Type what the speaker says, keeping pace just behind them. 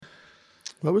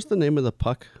What was the name of the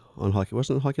puck on hockey?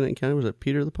 Wasn't it Hockey Night in Canada? Was it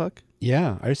Peter the Puck?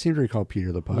 Yeah, I seem to recall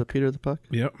Peter the Puck. Was it Peter the Puck?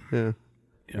 Yep. Yeah.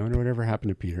 I wonder whatever happened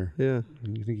to Peter. Yeah.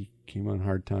 You think he came on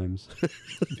hard times?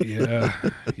 Yeah.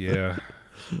 Yeah.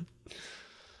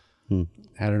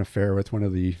 Had an affair with one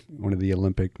of the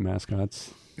Olympic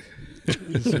mascots.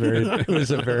 It was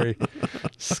a very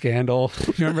scandal.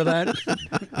 Remember that?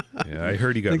 Yeah, I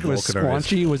heard he got I think it was vulcanized.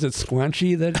 Squanchy. Was it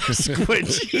Squanchy that?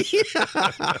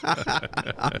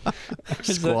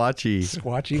 Squatchy.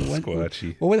 Squatchy. What?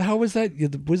 Squatchy. Well, how was that?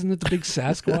 Wasn't it the big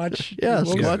Sasquatch? Yeah,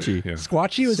 What was Squatchy. Yeah.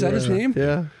 Squatchy, was that his name?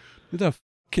 Yeah. Who the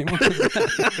came up with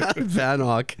that? Van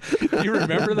Hock. You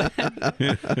remember that?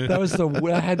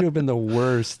 That had to have been the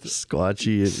worst.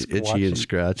 Squatchy, Itchy, and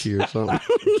Scratchy or something.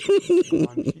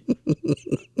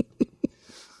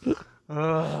 We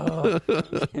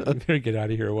better get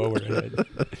out of here while we're ahead.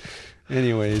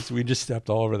 Anyways, we just stepped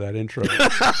all over that intro.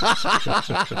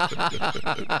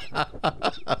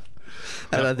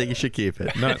 And I think you should keep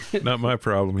it. Not my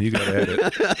problem. You got to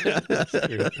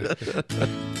edit.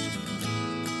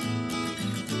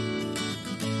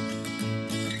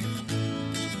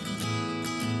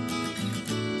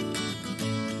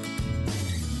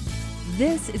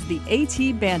 This is the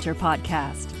AT Banter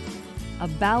Podcast, a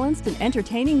balanced and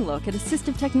entertaining look at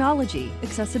assistive technology,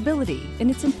 accessibility,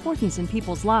 and its importance in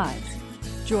people's lives.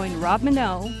 Join Rob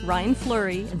Minot, Ryan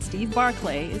Fleury, and Steve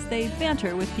Barclay as they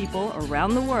banter with people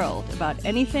around the world about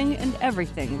anything and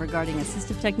everything regarding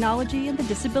assistive technology and the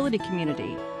disability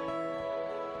community.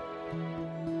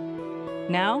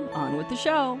 Now, on with the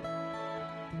show.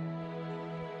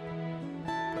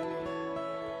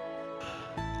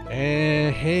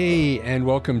 Hey, and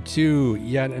welcome to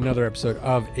yet another episode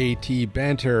of AT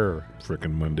Banter.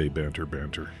 Frickin' Monday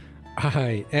banter.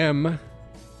 I am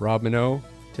Rob Minot,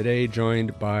 today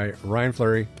joined by Ryan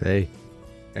Fleury Hey.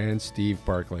 and Steve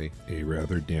Barclay. A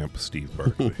rather damp Steve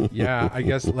Barclay. Yeah, I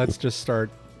guess let's just start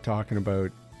talking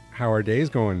about how our day's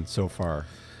going so far.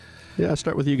 Yeah,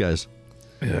 start with you guys.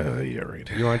 Yeah, right.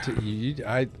 You want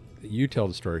to? You tell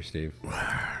the story, Steve.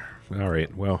 All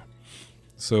right. Well,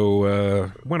 so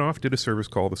went off, did a service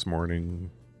call this morning,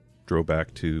 drove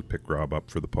back to pick Rob up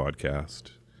for the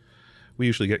podcast. We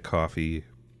usually get coffee.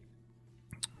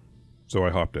 So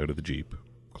I hopped out of the Jeep,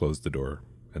 closed the door,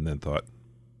 and then thought,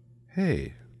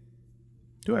 hey,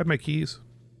 do I have my keys?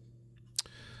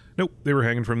 Nope, they were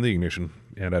hanging from the ignition,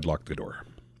 and I'd locked the door.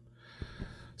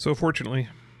 So fortunately,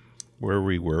 where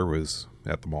we were was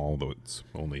at the mall, though it's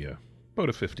only about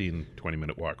a 15,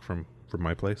 20-minute walk from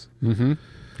my place. Mm-hmm.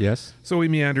 Yes. So we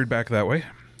meandered back that way,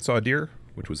 saw a deer,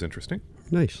 which was interesting,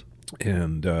 Nice.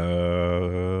 and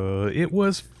it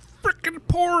was frickin'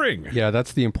 pouring. Yeah,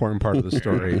 that's the important part of the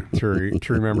story to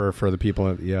remember for the people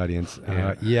in the audience.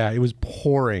 Yeah, it was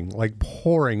pouring,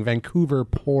 Vancouver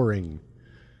pouring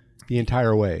the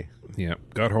entire way. Yeah,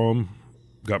 got home,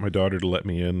 got my daughter to let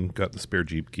me in, got the spare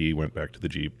Jeep key, went back to the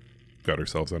Jeep, got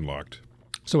ourselves unlocked.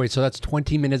 So wait, so that's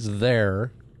 20 minutes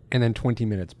there and then 20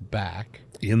 minutes back.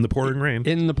 In the pouring rain.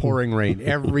 In the pouring rain,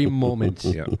 every moment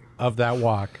Yeah. of that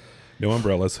walk. No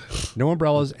umbrellas. No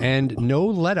umbrellas and no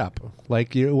let up.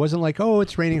 Like, it wasn't like, oh,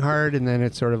 it's raining hard and then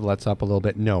it sort of lets up a little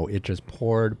bit. No, it just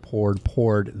poured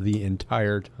the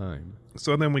entire time.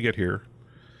 So then we get here,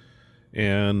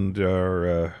 and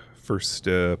our first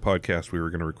podcast we were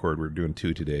going to record, we were doing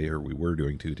two today.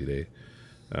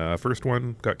 First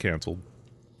one got canceled.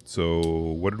 So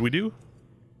what did we do?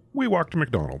 We walked to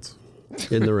McDonald's.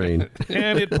 In the rain.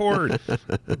 And it poured.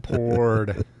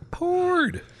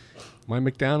 Poured. My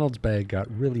McDonald's bag got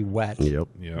really wet. Yep.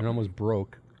 Yeah. It almost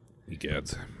broke.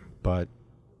 Egads. But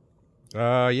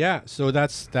yeah, so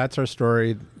that's our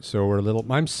story. So we're a little.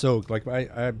 I'm soaked. Like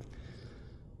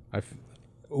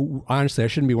honestly, I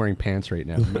shouldn't be wearing pants right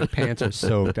now. My pants are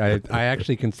soaked. I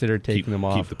actually considered taking them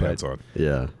off. Keep the pants on.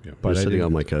 Yeah. But You're I sitting didn't-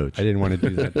 on my couch. I didn't want to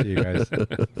do that to you guys.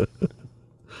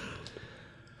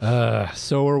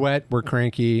 So we're wet. We're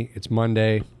cranky. It's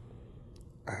Monday.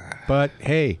 But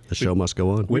hey, The show must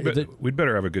go on. We'd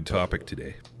better have a good topic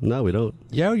today. No, we don't.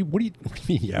 yeah. What do you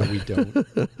mean? Yeah, we don't.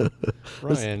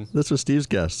 Ryan, This was Steve's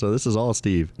guest, so this is all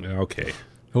Steve. Okay.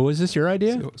 oh, was this your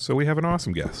idea? So we have an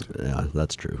awesome guest. Yeah,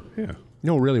 that's true. Yeah.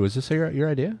 No, really, was this your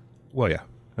idea? Well, yeah.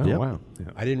 Oh, Yep. wow.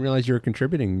 I didn't realize you were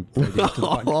contributing ideas to the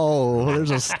podcast. Oh,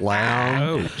 there's a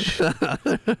slam. Ouch.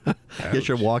 Guess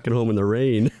you're walking home in the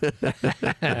rain.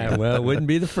 Well, it wouldn't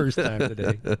be the first time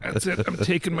today. That's it. I'm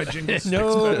taking my jingle sticks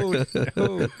No, back.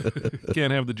 no.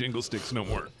 Can't have the jingle sticks no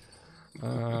more.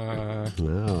 No,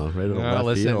 right in the left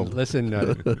Listen, field. listen.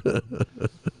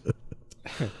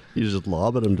 You just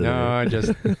lobbing them today. No, I'm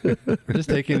just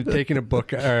taking a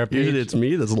book. A page. Usually it's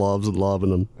me that's lobbing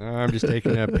them. I'm just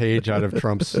taking a page out of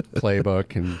Trump's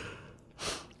playbook and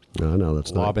No,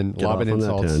 that's lobbing not. Get off on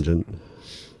insults. that tangent.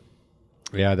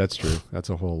 Yeah, that's true. That's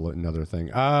a whole another thing.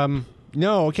 No,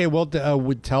 okay. Well,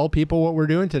 would tell people what we're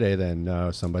doing today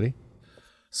then, somebody.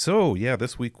 So, yeah,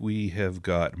 this week we have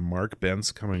got Mark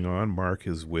Bentz coming on. Mark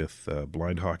is with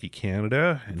Blind Hockey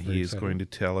Canada, and he is going to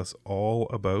tell us all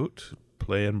about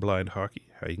playing blind hockey,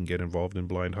 how you can get involved in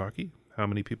blind hockey, how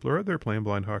many people are out there playing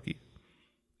blind hockey,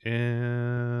 and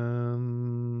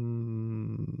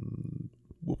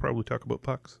we'll probably talk about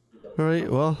pucks. All right,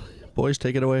 well, boys,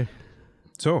 take it away.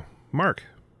 So, Mark,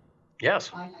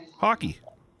 Yes, hockey.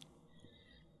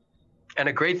 and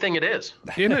a great thing it is.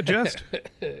 Isn't it just?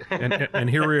 and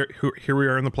here we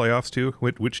are in the playoffs too.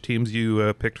 Which teams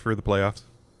you picked for the playoffs?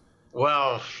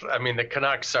 Well, I mean, the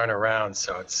Canucks aren't around,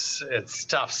 so it's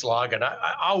tough slog, and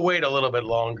I'll wait a little bit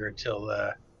longer till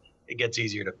it gets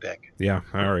easier to pick. Yeah,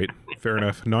 all right, fair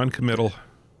enough. Non-committal.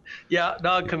 Yeah,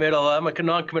 non-committal. I'm a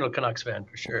non-committal Canucks fan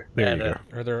for sure. There and, you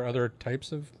Are there other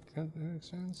types of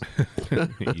fans? go.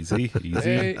 Easy.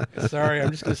 Hey, sorry,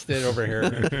 I'm just gonna stay over here.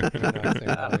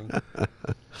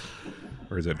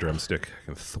 Or is that drumstick? I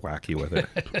can thwack you with it.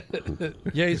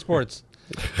 Yay, sports!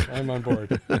 I'm on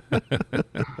board.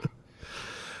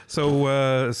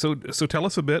 So tell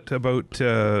us a bit about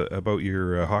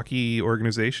your hockey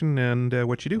organization and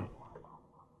what you do.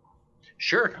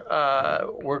 Sure.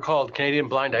 We're called Canadian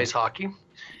Blind Ice Hockey,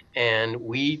 and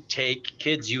we take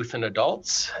kids, youth, and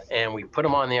adults, and we put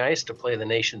them on the ice to play the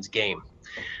nation's game.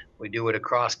 We do it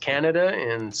across Canada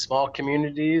in small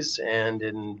communities and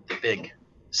in the big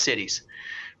cities.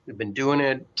 We've been doing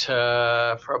it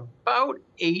for about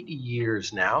 8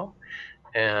 years now,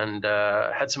 and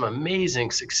had some amazing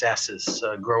successes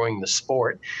growing the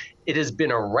sport. It has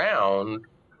been around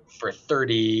for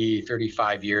 30,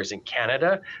 35 years in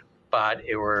Canada, but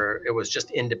it was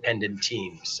just independent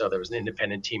teams. So there was an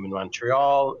independent team in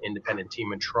Montreal, independent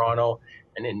team in Toronto,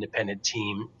 an independent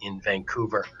team in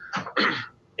Vancouver.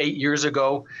 8 years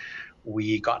ago,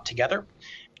 we got together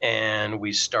and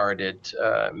we started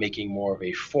making more of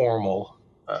a formal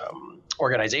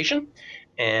organization.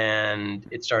 And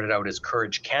it started out as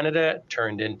Courage Canada,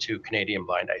 turned into Canadian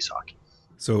Blind Ice Hockey.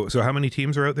 So how many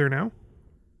teams are out there now?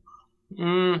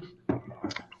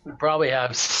 We probably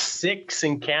have 6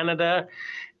 in Canada,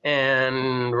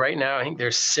 and right now I think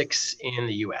there's 6 in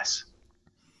the U.S.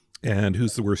 And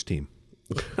who's the worst team?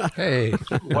 Hey,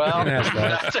 Well, ask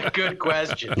that. that's a good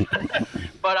question,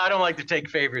 but I don't like to take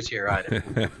favors here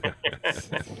either.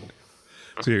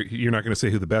 So you're not going to say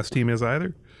who the best team is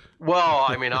either? Well,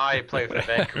 I mean, I play for the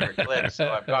Vancouver Clips, so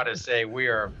I've got to say we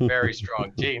are a very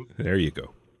strong team. There you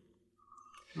go.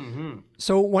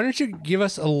 so why don't you give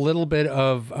us a little bit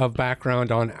of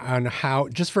background on how,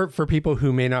 just for people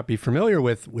who may not be familiar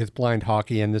with blind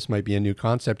hockey, and this might be a new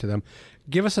concept to them,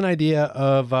 give us an idea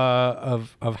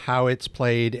of how it's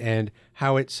played and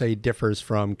how it, say, differs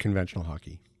from conventional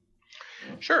hockey.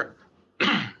 Sure.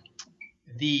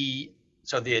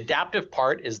 So the adaptive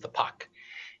part is the puck.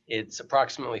 It's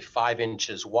approximately 5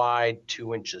 inches wide,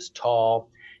 2 inches tall.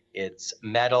 It's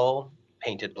metal,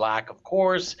 painted black, of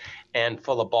course, and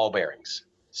full of ball bearings.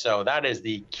 So that is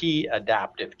the key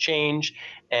adaptive change,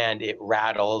 and it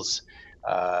rattles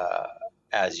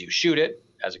as you shoot it,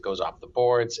 as it goes off the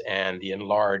boards, and the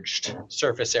enlarged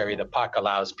surface area of the puck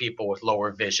allows people with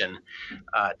lower vision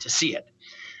to see it.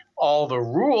 All the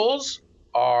rules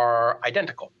are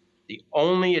identical. The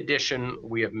only addition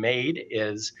we have made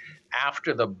is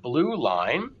after the blue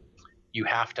line, you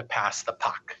have to pass the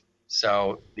puck.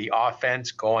 So the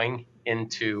offense going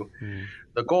into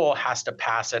the goal has to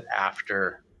pass it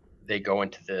after they go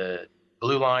into the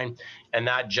blue line. And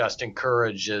that just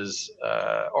encourages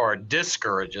or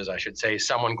discourages, I should say,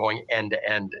 someone going end to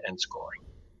end and scoring.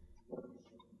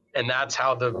 And that's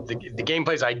how the game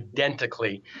plays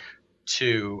identically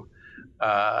to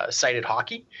sighted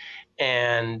hockey.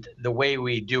 And the way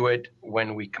we do it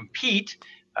when we compete,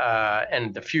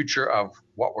 and the future of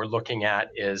what we're looking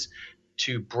at is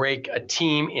to break a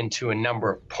team into a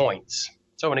number of points.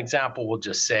 So an example, we'll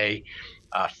just say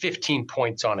 15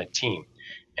 points on a team.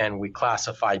 And we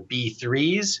classify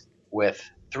B3s with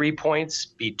 3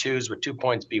 points, B2s with 2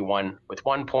 points, B1 with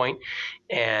 1 point.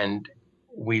 And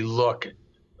we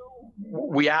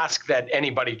ask that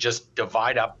anybody just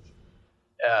divide up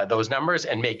those numbers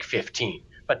and make 15.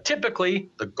 But typically,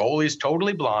 the goalie's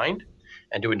totally blind,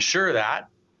 and to ensure that,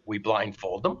 we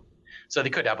blindfold them. So they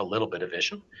could have a little bit of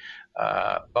vision,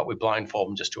 but we blindfold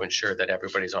them just to ensure that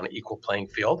everybody's on an equal playing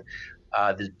field.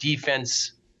 The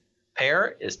defense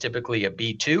pair is typically a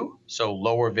B2, so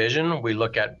lower vision. We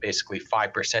look at basically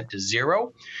 5% to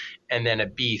 0. And then a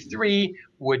B3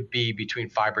 would be between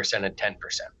 5% and 10%.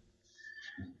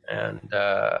 And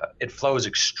it flows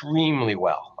extremely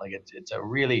well. Like it's a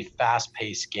really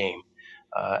fast-paced game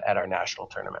at our national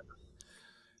tournament.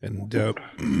 And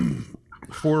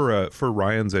for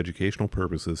Ryan's educational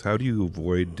purposes, how do you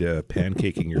avoid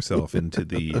pancaking yourself into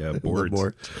the boards?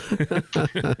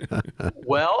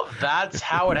 Well, that's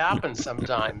how it happens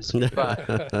sometimes.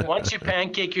 But once you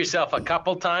pancake yourself a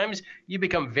couple times, you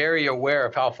become very aware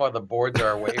of how far the boards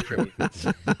are away from you.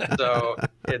 So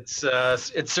it's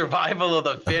survival of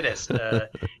the fittest.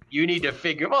 You need to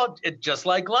figure. Well, it's just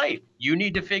like life. You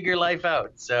need to figure life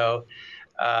out. So.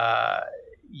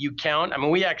 You count. I mean,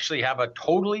 we actually have a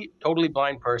totally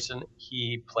blind person.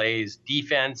 He plays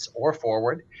defense or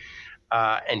forward,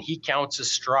 and he counts his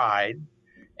stride,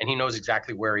 and he knows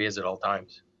exactly where he is at all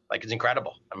times. Like, it's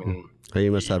incredible. I mean,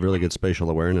 you must have really good spatial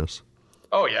awareness.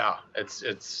 Oh yeah,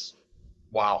 it's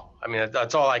wow. I mean,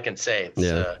 that's all I can say.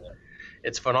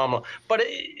 It's phenomenal. But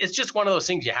it's just one of those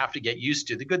things you have to get used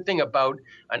to. The good thing about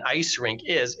an ice rink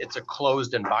is it's a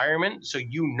closed environment, so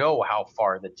you know how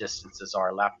far the distances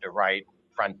are left to right,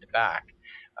 front to back,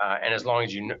 and as long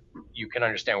as you can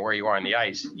understand where you are on the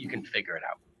ice, you can figure it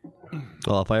out.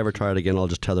 Well, if I ever try it again, I'll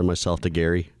just tether myself to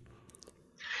Gary.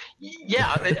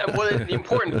 Yeah, well, the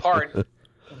important part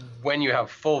when you have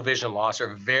full vision loss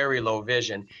or very low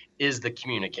vision is the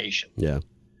communication. Yeah,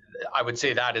 I would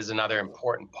say that is another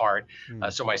important part.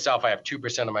 So myself, I have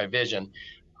 2% of my vision.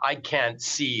 I can't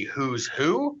see who's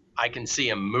who. I can see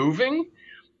them moving,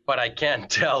 but I can't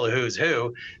tell who's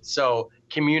who. So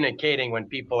communicating when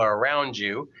people are around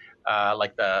you,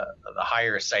 like the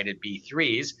higher sighted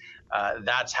B3s,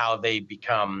 that's how they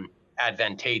become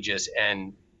advantageous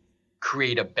and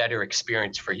create a better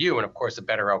experience for you. And of course, a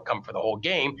better outcome for the whole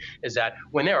game is that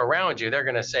when they're around you, they're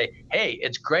going to say, hey,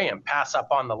 it's Graham, pass up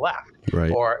on the left.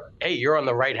 Right. Or, hey, you're on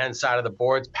the right-hand side of the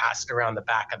boards, pass it around the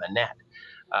back of the net.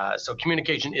 So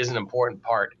communication is an important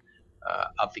part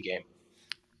of the game.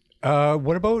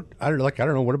 What about I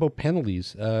don't know. What about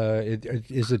penalties?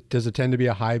 Does it tend to be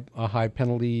a high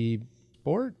penalty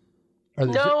board?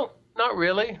 No, not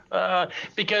really.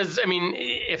 Because I mean,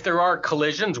 if there are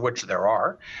collisions, which there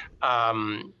are,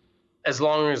 as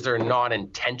long as they're not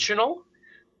intentional,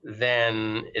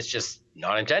 then it's just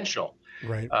not intentional.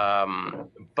 Right.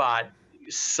 But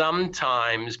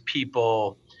sometimes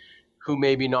people who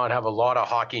maybe not have a lot of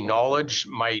hockey knowledge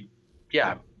might,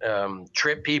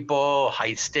 trip people,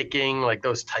 high sticking, like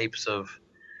those types of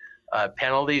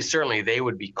penalties. Certainly they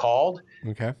would be called.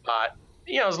 Okay. But,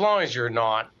 as long as you're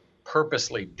not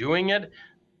purposely doing it,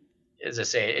 as I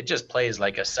say, it just plays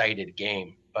like a sighted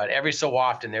game. But every so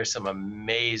often there's some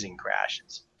amazing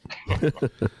crashes.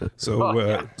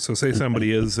 So say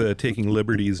somebody is taking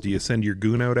liberties. Do you send your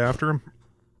goon out after him?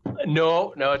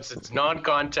 No, it's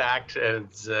non-contact.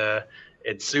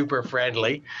 It's super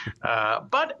friendly,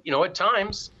 but at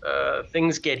times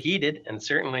things get heated, and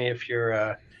certainly if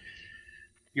you're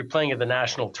playing at the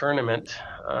national tournament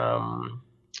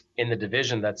in the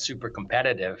division that's super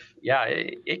competitive,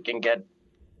 it can get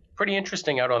pretty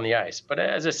interesting out on the ice. But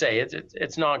as I say,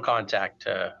 it's non-contact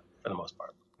for the most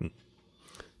part.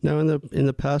 Now, in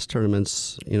the past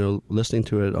tournaments, listening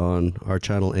to it on our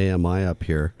channel AMI up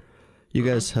here, you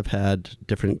guys have had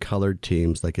different colored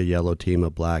teams, like a yellow team, a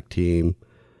black team,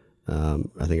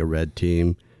 I think a red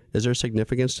team. Is there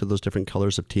significance to those different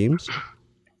colors of teams?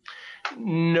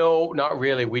 No, not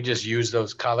really. We just use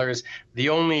those colors. The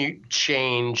only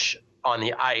change on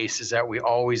the ice is that we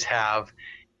always have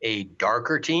a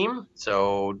darker team,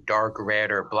 so dark red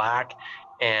or black,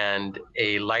 and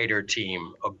a lighter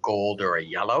team, a gold or a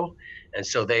yellow. And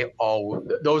so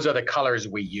those are the colors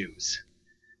we use.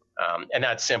 And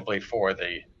that's simply for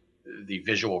the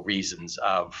visual reasons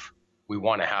of we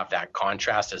want to have that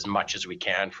contrast as much as we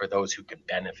can for those who can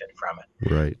benefit from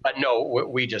it. Right. But no,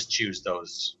 we just choose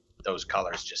those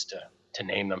colors just to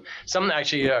name them. Some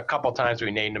actually a couple times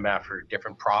we named them after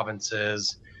different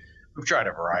provinces. We've tried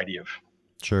a variety of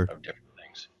different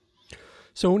things.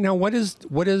 So now, what is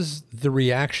the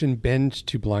reaction been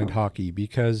to blind hockey?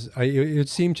 Because it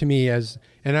seemed to me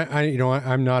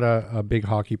I'm not a big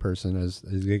hockey person, as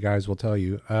the guys will tell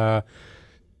you.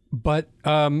 But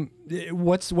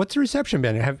what's the reception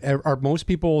been? Are most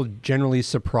people generally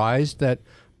surprised that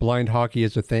blind hockey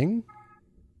is a thing?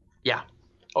 Yeah.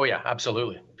 Oh yeah,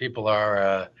 absolutely. People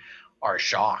are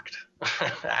shocked.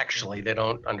 Actually, they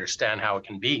don't understand how it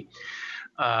can be.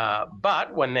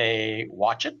 But when they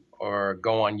watch it or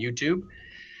go on YouTube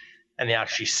and they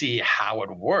actually see how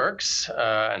it works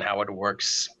and how it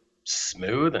works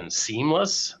smooth and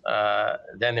seamless,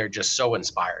 then they're just so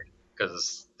inspired,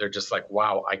 because they're just like,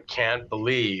 wow, I can't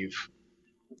believe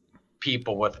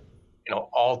people with,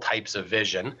 all types of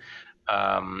vision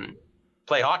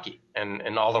play hockey,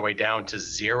 and all the way down to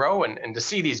zero. And to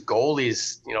see these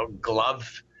goalies,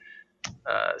 glove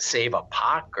save a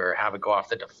puck or have it go off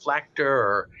the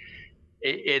deflector,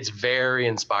 it's very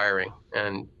inspiring.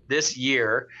 And this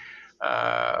year,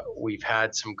 we've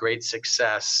had some great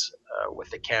success with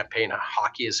the campaign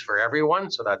Hockey is for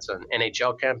Everyone. So that's an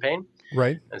NHL campaign.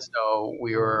 Right. And so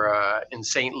we were in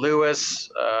St. Louis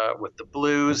with the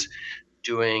Blues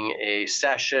doing a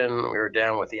session. We were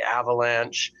down with the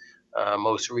Avalanche.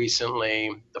 Most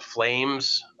recently, the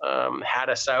Flames had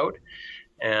us out,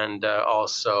 and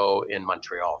also in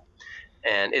Montreal.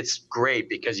 And it's great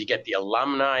because you get the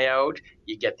alumni out,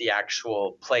 you get the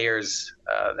actual players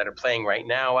that are playing right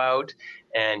now out,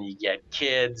 and you get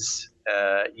kids,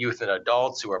 youth and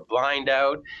adults who are blind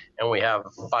out, and we have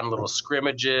fun little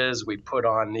scrimmages. We put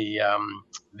on the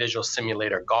visual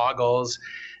simulator goggles,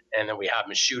 and then we have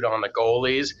them shoot on the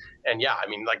goalies. And yeah,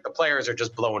 the players are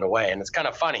just blown away, and it's kind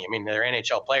of funny. They're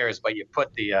NHL players, but you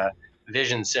put the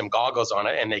vision sim goggles on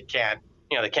it, and they can't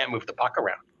move the puck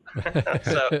around.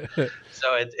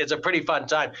 so it's a pretty fun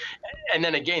time. And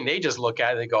then again, they just look at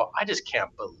it and they go, I just can't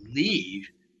believe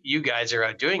you guys are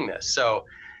out doing this. So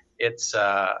it's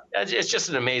just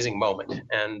an amazing moment,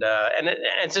 and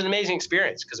it's an amazing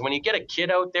experience, because when you get a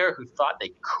kid out there who thought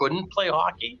they couldn't play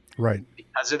hockey, right,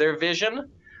 because of their vision,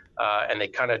 and they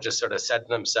kind of just sort of said to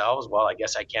themselves, well, I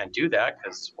guess I can't do that,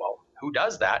 because, well, who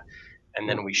does that? And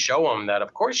then we show them that,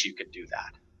 of course, you could do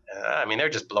that. They're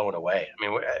just blown away.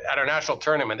 At our national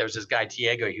tournament, there was this guy,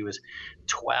 Diego. He was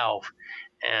 12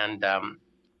 and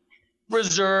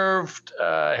reserved.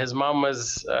 His mom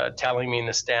was telling me in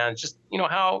the stands, just,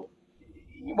 how,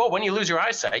 well, when you lose your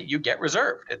eyesight, you get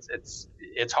reserved.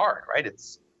 It's hard, right?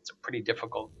 It's a pretty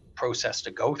difficult process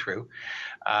to go through.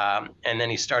 And then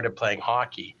he started playing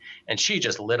hockey, and she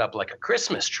just lit up like a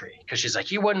Christmas tree, because she's like,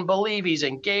 you wouldn't believe he's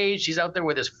engaged. He's out there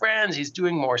with his friends. He's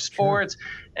doing more sports. Sure.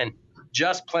 And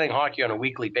just playing hockey on a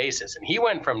weekly basis. And he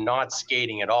went from not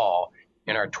skating at all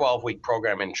in our 12-week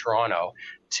program in Toronto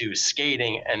to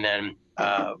skating, and then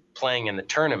playing in the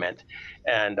tournament.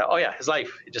 And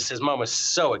his mom was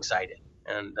so excited.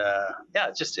 And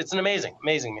it's an amazing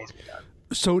time.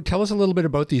 So tell us a little bit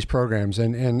about these programs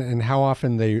and how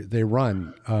often they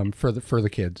run for the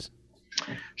kids.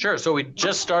 Sure. So we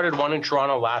just started one in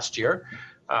Toronto last year.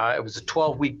 It was a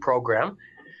 12-week program,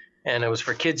 and it was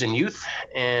for kids and youth.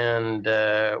 And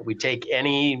we take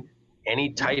any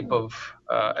type of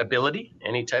ability,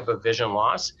 any type of vision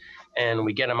loss, and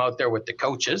we get them out there with the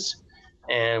coaches,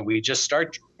 and we just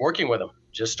start working with them,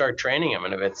 just start training them.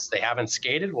 And if they haven't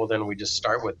skated, well, then we just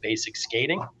start with basic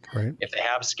skating. Right. If they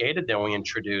have skated, then we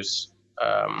introduce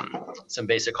some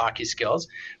basic hockey skills.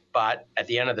 But at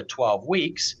the end of the 12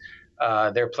 weeks,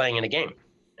 they're playing in a game.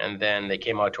 And then they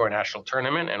came out to our national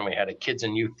tournament, and we had a kids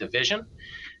and youth division,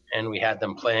 and we had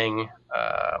them playing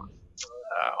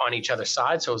on each other's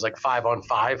side. So it was like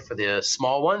 5-on-5 for the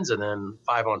small ones, and then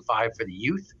 5-on-5 for the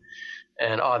youth.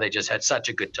 And they just had such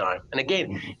a good time. And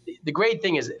again, the great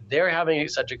thing is they're having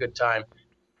such a good time,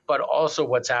 but also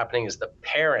what's happening is the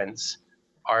parents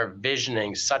are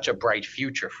visioning such a bright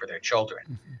future for their children.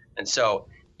 Mm-hmm. And so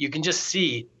you can just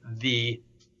see the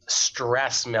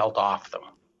stress melt off them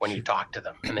when you talk to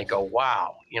them, and they go,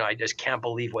 wow, I just can't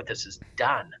believe what this has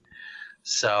done.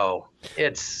 So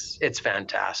it's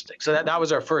fantastic. So that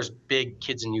was our first big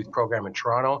kids and youth program in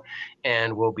Toronto,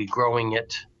 and we'll be growing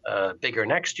it bigger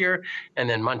next year. And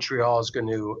then Montreal is going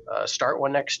to start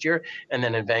one next year. And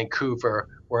then in Vancouver,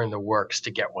 we're in the works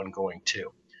to get one going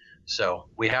too. So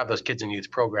we have those kids and youth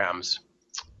programs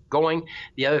going.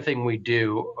 The other thing we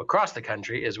do across the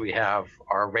country is we have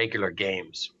our regular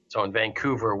games. So in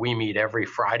Vancouver, we meet every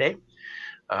Friday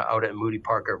out at Moody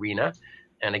Park Arena.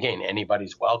 And again,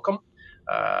 anybody's welcome.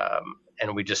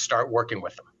 And we just start working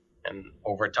with them. And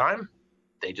over time,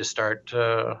 they just start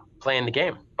playing the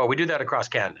game. But we do that across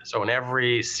Canada. So in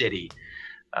every city,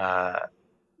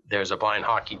 there's a blind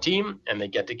hockey team, and they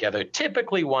get together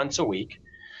typically once a week,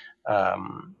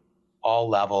 all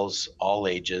levels, all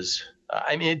ages.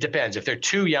 It depends. If they're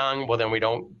too young, well, then we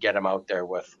don't get them out there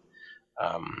with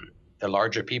the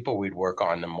larger people. We'd work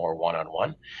on them more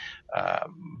one-on-one.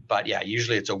 But yeah,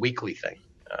 usually it's a weekly thing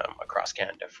across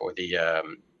Canada for the,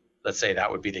 let's say that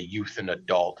would be the youth and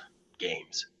adult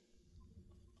games.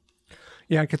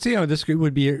 Yeah, I could see how this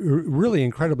would be really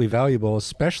incredibly valuable,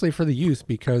 especially for the youth,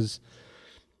 because,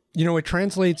 it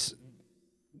translates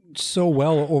so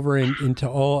well over into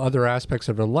all other aspects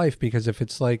of their life. Because if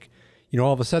it's like,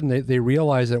 all of a sudden they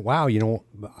realize that, wow,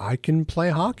 I can play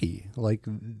hockey. Like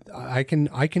I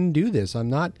can do this. I'm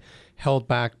not held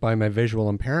back by my visual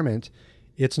impairment.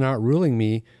 It's not ruling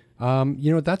me.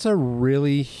 That's a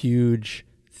really huge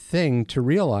thing to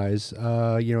realize,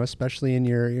 especially in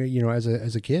your, as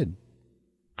a kid.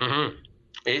 Mm-hmm.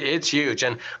 It's huge.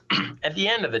 And at the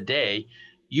end of the day,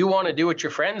 you want to do what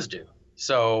your friends do.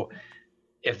 So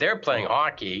if they're playing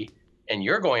hockey and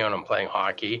you're going out and playing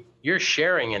hockey, you're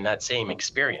sharing in that same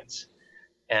experience.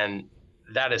 And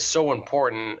that is so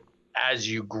important as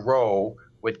you grow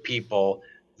with people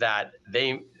that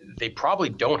they probably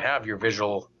don't have your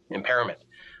visual impairment.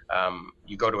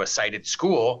 You go to a sighted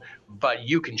school, but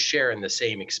you can share in the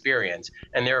same experience,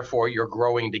 and therefore you're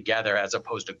growing together as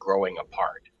opposed to growing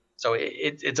apart. So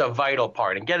it's a vital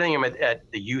part, and getting them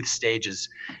at the youth stage is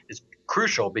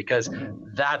crucial, because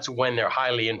that's when they're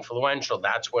highly influential.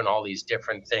 That's when all these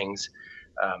different things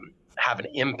have an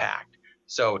impact.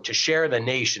 So to share the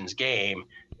nation's game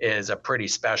is a pretty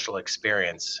special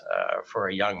experience for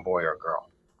a young boy or girl.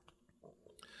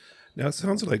 Now it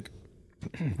sounds like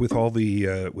with all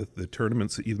the with the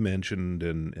tournaments that you've mentioned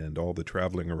and all the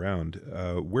traveling around,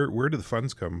 where do the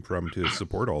funds come from to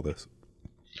support all this?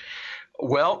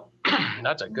 Well,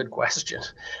 that's a good question.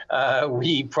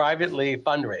 We privately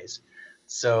fundraise.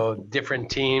 So different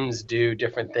teams do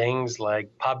different things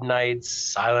like pub nights,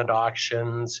 silent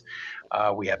auctions.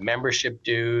 We have membership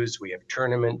dues. We have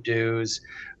tournament dues.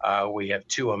 We have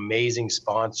two amazing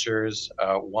sponsors,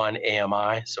 one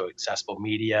AMI, so Accessible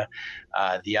Media,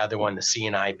 the other one, the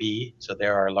CNIB. So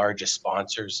they're our largest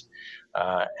sponsors.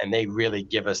 And they really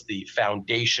give us the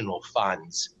foundational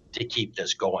funds to keep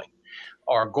this going.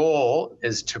 Our goal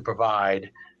is to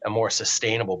provide a more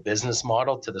sustainable business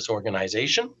model to this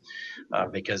organization,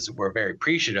 because we're very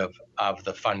appreciative of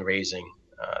the fundraising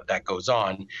that goes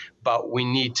on, but we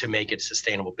need to make it a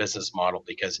sustainable business model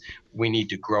because we need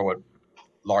to grow it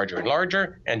larger and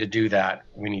larger. And to do that,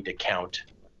 we need to count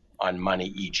on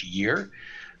money each year.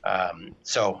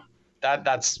 So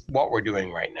that's what we're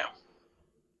doing right now.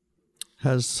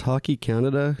 Has Hockey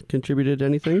Canada contributed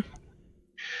anything?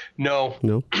 No.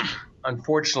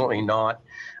 Unfortunately not.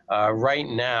 Right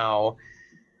now,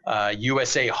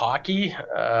 USA Hockey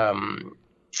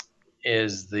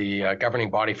is the governing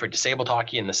body for disabled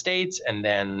hockey in the States, and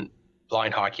then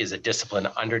blind hockey is a discipline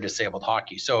under disabled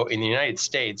hockey. So in the United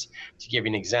States, to give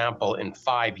you an example, in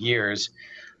 5 years,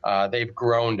 they've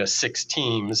grown to 6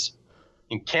 teams.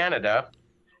 In Canada,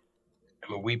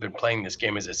 I mean, we've been playing this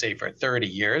game, as I say, for 30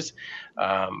 years,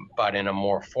 but in a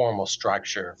more formal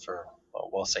structure for,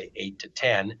 we'll say 8 to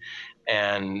 10.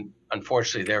 And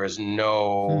unfortunately, there is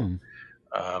no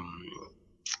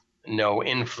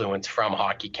influence from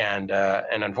Hockey Canada.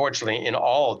 And unfortunately, in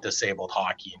all disabled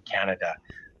hockey in Canada,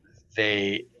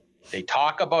 they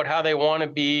talk about how they want to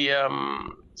be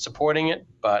supporting it,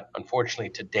 but unfortunately,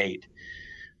 to date,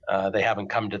 they haven't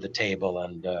come to the table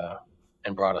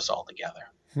and brought us all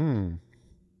together.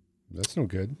 That's no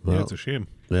good. Well, yeah, it's a shame.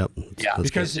 Yep. Yeah.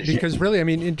 Because really, I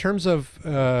mean, in terms of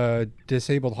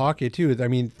disabled hockey too, I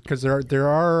mean, because there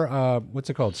are what's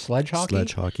it called, sledge hockey?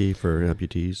 Sledge hockey for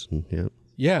amputees. And,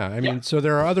 yeah, I mean, so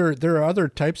there are other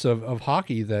types of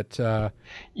hockey that.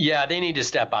 Yeah, they need to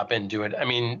step up and do it. I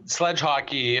mean, sledge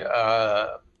hockey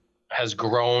has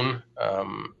grown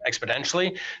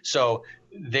exponentially, so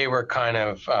they were kind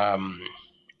of,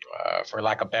 for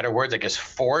lack of better words, I guess,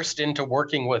 forced into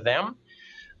working with them.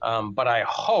 But I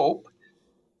hope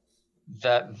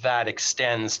that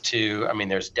extends to, I mean,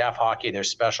 there's deaf hockey, there's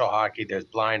special hockey, there's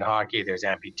blind hockey, there's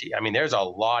amputee. I mean, there's a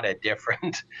lot of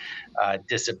different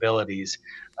disabilities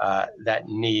that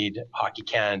need Hockey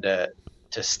Canada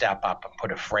to step up and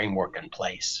put a framework in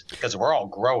place, because we're all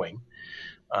growing.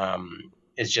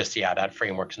 It's just, that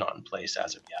framework's not in place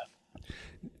as of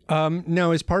yet.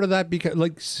 Now, is part of that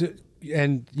because,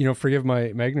 and forgive my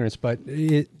ignorance, but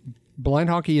blind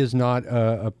hockey is not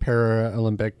a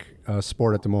Paralympic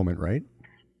sport at the moment, right?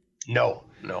 No.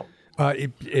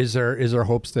 Is there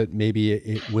hopes that maybe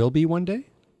it will be one day?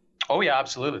 Oh yeah,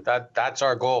 absolutely. That's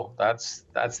our goal. That's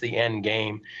the end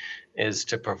game, is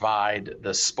to provide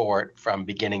the sport from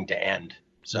beginning to end.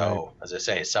 So, right. As I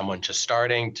say, someone just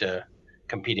starting to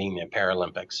competing in the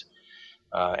Paralympics,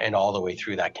 and all the way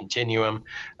through that continuum.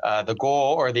 The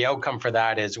goal or the outcome for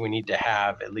that is we need to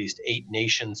have at least 8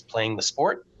 nations playing the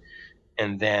sport.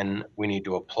 And then we need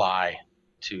to apply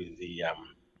to the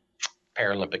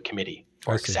Paralympic Committee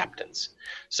for acceptance.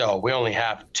 So we only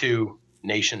have 2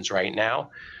 nations right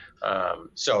now.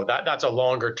 So that's a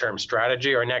longer term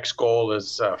strategy. Our next goal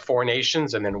is 4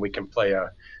 nations, and then we can play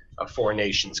a 4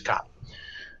 Nations Cup.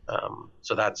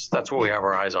 So that's what we have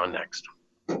our eyes on next.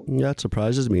 Yeah, it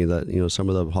surprises me that, some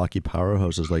of the hockey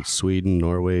powerhouses like Sweden,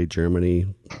 Norway, Germany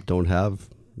don't have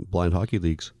blind hockey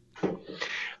leagues.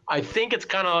 I think it's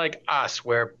kind of like us,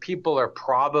 where people are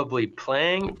probably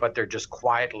playing, but they're just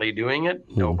quietly doing it.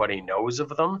 Nobody knows of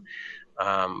them,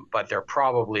 but they're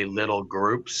probably little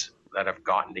groups that have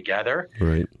gotten together.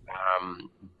 Right.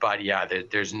 But yeah,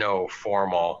 there's no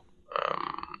formal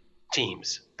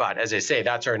teams. But as I say,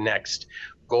 that's our next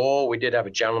goal. We did have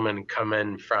a gentleman come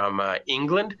in from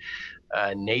England,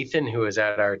 Nathan, who was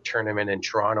at our tournament in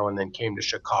Toronto and then came to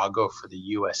Chicago for the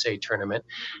USA tournament.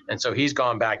 And so he's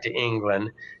gone back to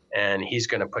England, and he's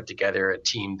going to put together a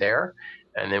team there.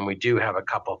 And then we do have a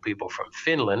couple of people from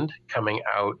Finland coming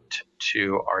out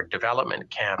to our development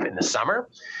camp in the summer,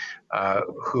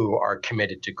 who are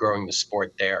committed to growing the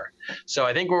sport there. So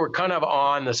I think we're kind of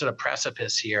on the sort of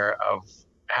precipice here of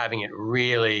having it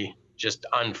really just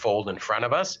unfold in front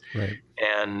of us. Right.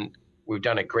 And we've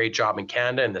done a great job in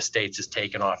Canada, and the States has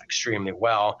taken off extremely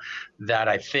well, that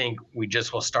I think we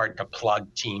just will start to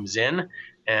plug teams in.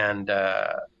 And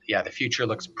the future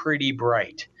looks pretty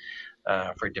bright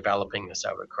for developing this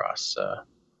out across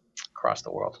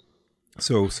the world.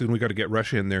 So soon we got to get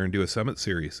Russia in there and do a summit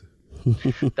series.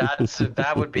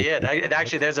 That would be it.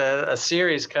 Actually, there's a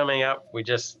series coming up. We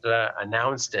just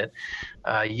announced it,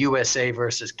 USA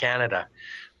versus Canada,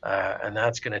 and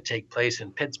that's going to take place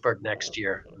in Pittsburgh next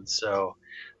year. And so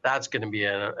that's going to be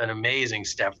an amazing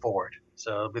step forward.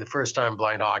 So it'll be the first time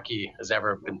blind hockey has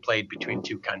ever been played between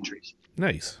two countries.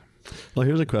 Nice. Well,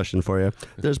 here's a question for you.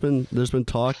 There's been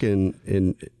talk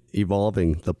in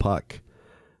evolving the puck.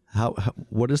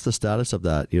 What is the status of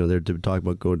that? They're talking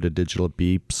about going to digital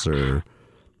beeps or,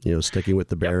 sticking with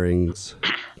the bearings.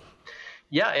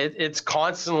 Yeah, it's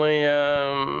constantly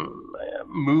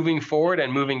moving forward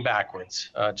and moving backwards,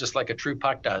 just like a true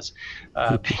puck does.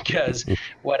 Because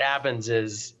what happens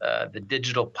is the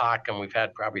digital puck, and we've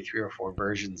had probably 3 or 4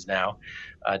 versions now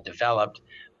developed,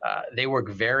 they work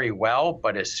very well,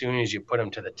 but as soon as you put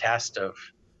them to the test of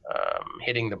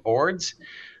hitting the boards,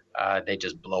 they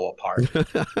just blow apart.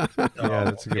 Yeah,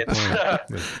 that's a good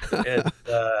point.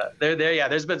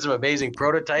 There's been some amazing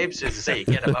prototypes. As I say, you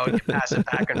get them out, you pass it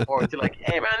back and forth. You're like,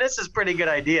 hey man, this is a pretty good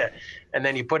idea. And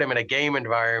then you put them in a game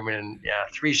environment, and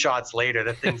 3 shots later,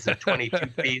 the thing's in 22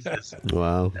 pieces.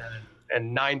 Wow.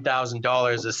 And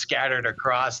 $9,000 is scattered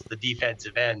across the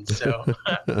defensive end. So,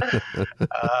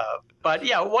 but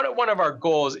yeah, one of our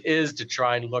goals is to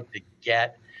try and look to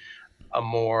get a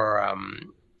more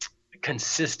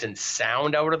consistent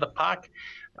sound out of the puck,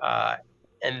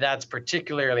 and that's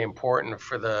particularly important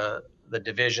for the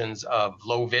divisions of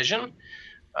low vision,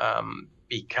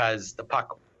 because the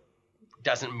puck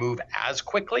doesn't move as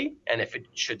quickly, and if it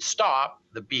should stop,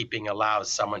 the beeping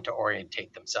allows someone to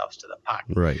orientate themselves to the puck.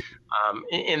 Right.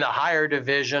 In the higher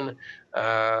division,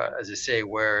 as I say,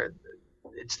 where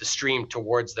it's the stream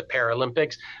towards the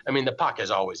Paralympics, I mean, the puck is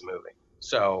always moving.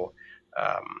 So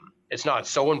it's not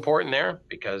so important there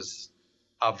because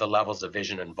of the levels of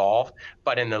vision involved.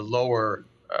 But in the lower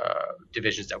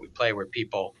divisions that we play, where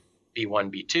people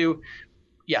B1, B2,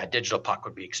 digital puck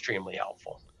would be extremely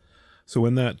helpful. So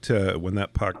when that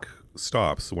puck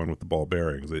stops, the one with the ball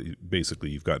bearings,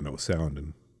 basically you've got no sound,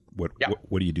 and what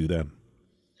do you do then?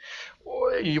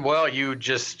 Well,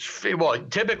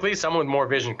 typically someone with more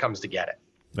vision comes to get it.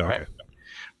 Okay. Right?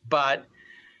 But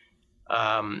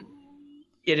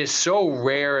it is so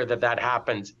rare that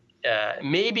happens.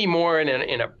 Maybe more in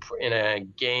a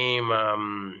game,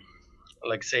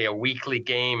 like say a weekly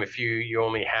game. If you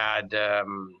only had a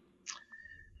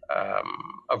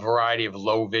variety of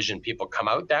low vision people come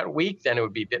out that week, then it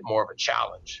would be a bit more of a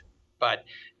challenge. But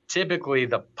typically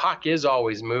the puck is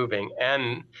always moving,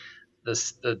 and the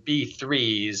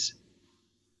B3s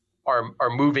are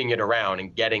moving it around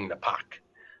and getting the puck.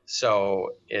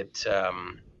 So it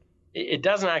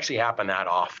doesn't actually happen that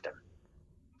often,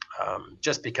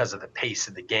 just because of the pace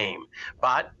of the game.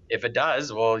 But if it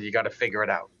does, well, you got to figure it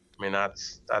out. I mean,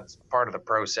 that's part of the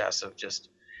process of just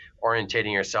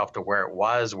orientating yourself to where it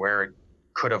was, where it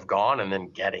could have gone, and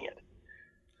then getting it.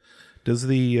 Does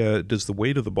the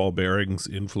weight of the ball bearings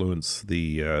influence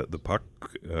the puck?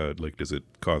 Does it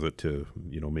cause it to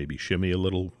maybe shimmy a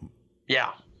little?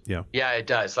 Yeah, it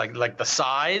does. Like the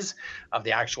size of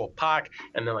the actual puck,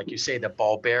 and then like you say, the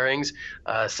ball bearings.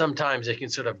 Sometimes it can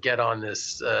sort of get on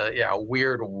this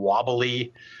weird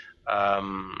wobbly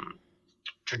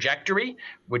trajectory,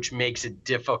 which makes it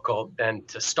difficult then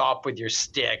to stop with your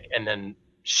stick and then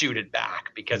shoot it back,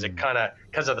 because it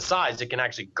because of the size, it can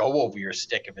actually go over your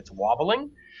stick if it's wobbling.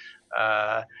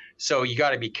 So you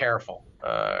got to be careful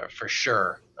for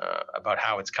sure about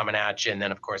how it's coming at you, and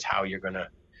then of course how you're going to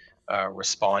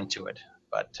respond to it.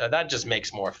 but that just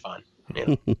makes more fun.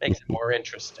 Makes it more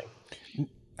interesting.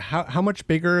 How much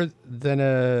bigger than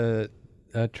a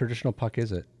traditional puck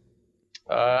is it?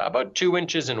 About 2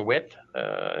 inches in width.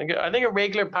 I think a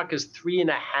regular puck is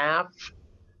 3.5.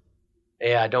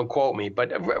 Yeah, don't quote me,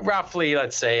 but roughly,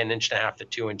 let's say 1.5 to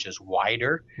 2 inches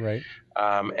wider. Right.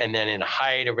 And then in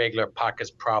height, a regular puck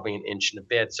is probably 1 inch and a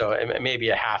bit, so maybe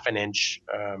a 1/2 inch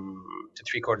to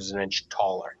 3/4 inch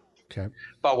taller. Okay.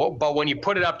 But when you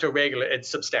put it up to a regular, it's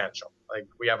substantial. Like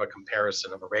we have a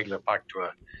comparison of a regular puck to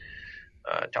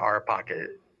our puck.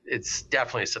 It's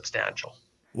definitely substantial.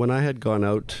 When I had gone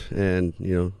out and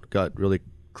got really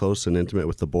close and intimate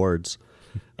with the boards,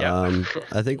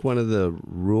 I think one of the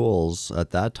rules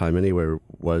at that time anyway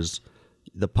was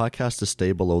the puck has to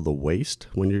stay below the waist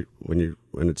when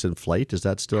it's in flight. Is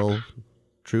that still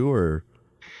true, or?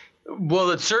 Well,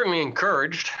 it's certainly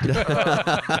encouraged.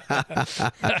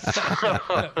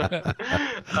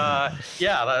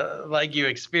 Like you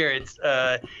experienced,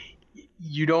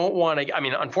 you don't want to. I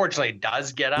mean, unfortunately, it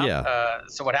does get up. Yeah.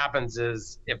 So what happens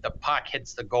is if the puck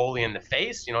hits the goalie in the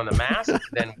face, in the mask,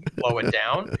 then we blow it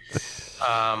down.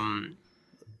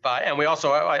 And we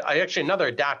also, I actually, another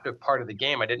adaptive part of the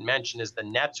game I didn't mention is the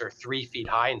nets are 3 feet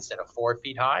high instead of 4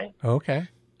 feet high. Okay.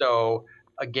 So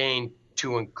again,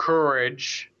 to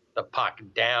encourage the puck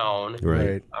down,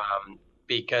 Right.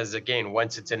 Because again,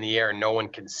 once it's in the air, no one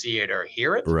can see it or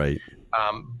hear it. Right.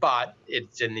 But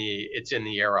it's in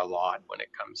the air a lot when it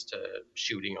comes to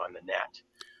shooting on the net.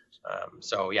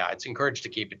 So yeah, it's encouraged to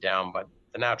keep it down, but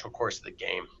the natural course of the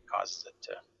game causes it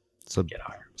to get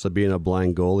higher. So being a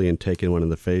blind goalie and taking one in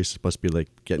the face must be like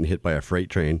getting hit by a freight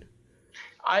train.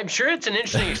 I'm sure it's an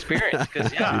interesting experience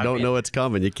because You don't know it's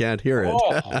coming. You can't hear it.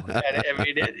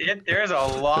 There's a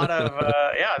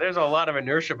lot of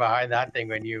inertia behind that thing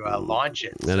when you launch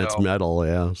it. And it's metal,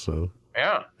 yeah. So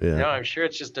yeah. No, I'm sure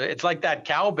it's just it's like that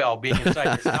cowbell being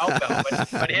inside your cowbell,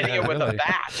 but hitting it with a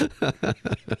bat.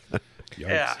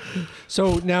 Yeah.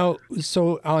 So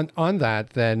on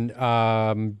that then,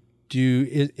 do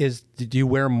you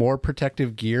wear more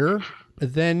protective gear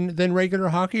than regular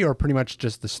hockey, or pretty much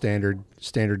just the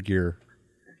standard gear?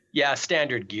 Yeah,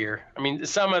 standard gear. I mean,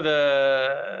 some of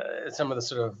the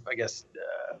sort of, I guess,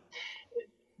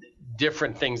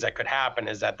 different things that could happen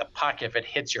is that the puck, if it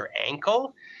hits your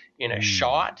ankle in a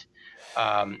shot,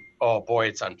 oh boy,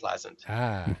 it's unpleasant.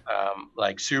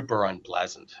 Like super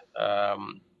unpleasant.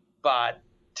 But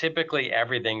typically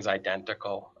everything's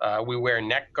identical. We wear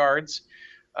neck guards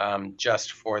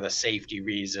just for the safety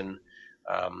reason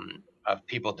of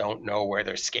people don't know where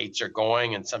their skates are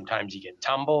going, and sometimes you get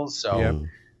tumbles. So,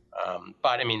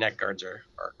 but I mean, neck guards are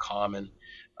common.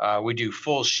 We do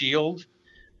full shield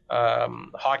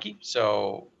hockey,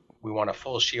 so we want a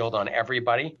full shield on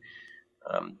everybody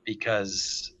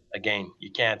because again,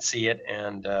 you can't see it,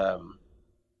 and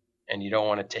you don't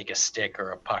want to take a stick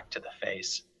or a puck to the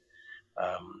face.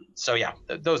 So yeah,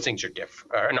 those things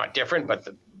are not different, but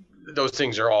those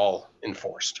things are all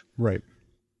enforced. Right.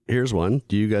 Here's one.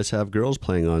 Do you guys have girls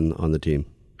playing on the team?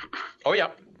 Oh yeah,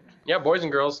 boys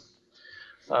and girls.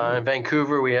 In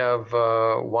Vancouver, we have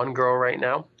one girl right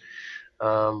now.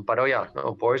 But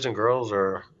boys and girls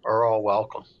are all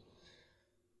welcome.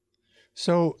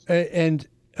 So I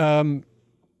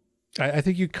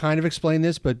think you kind of explained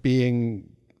this, but being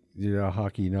a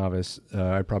hockey novice,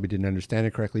 I probably didn't understand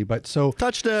it correctly. But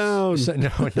Touchdown!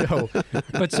 No.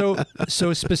 But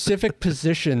so specific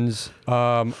positions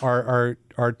are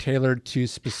tailored to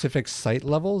specific sight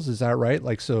levels. Is that right?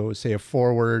 Like, so say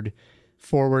forwards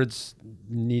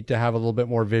need to have a little bit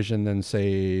more vision than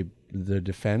say the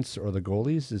defense or the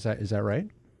goalies. Is that right?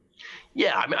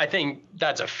 Yeah, I mean, I think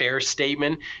that's a fair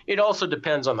statement. It also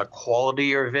depends on the quality of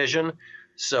your vision.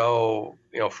 So,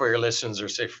 for your listeners or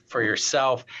say for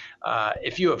yourself,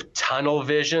 if you have tunnel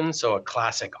vision, so a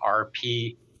classic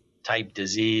RP type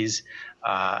disease,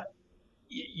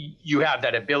 you have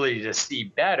that ability to see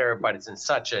better, but it's in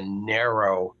such a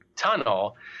narrow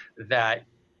tunnel that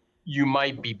you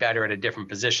might be better at a different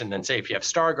position than, say, if you have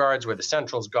star guards where the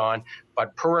central's gone,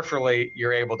 but peripherally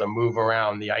you're able to move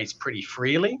around the ice pretty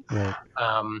freely. Right.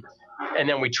 And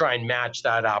then we try and match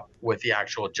that up with the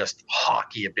actual just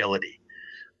hockey ability.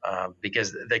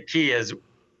 Because the key is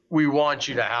we want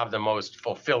you to have the most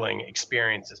fulfilling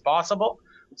experience as possible.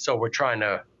 So we're trying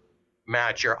to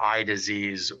match your eye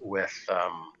disease with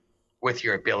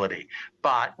your ability.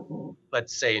 But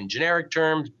let's say in generic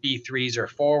terms, B3s are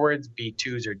forwards,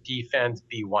 B2s are defense,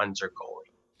 B1s are goalie.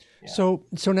 Yeah.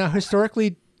 So now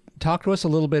historically, talk to us a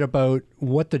little bit about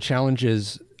what the challenge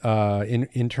is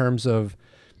in terms of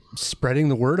spreading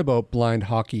the word about blind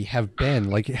hockey have been.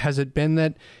 Like, has it been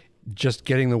that just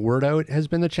getting the word out has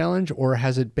been the challenge, or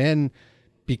has it been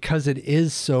because it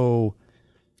is so,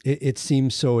 it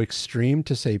seems so extreme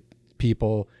to say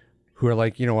people who are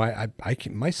like,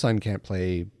 my son can't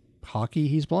play hockey,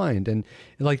 he's blind. And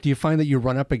like, do you find that you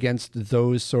run up against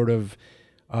those sort of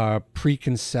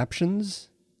preconceptions?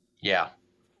 Yeah,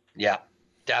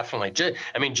 definitely.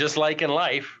 Just like in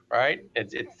life, right?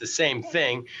 It's the same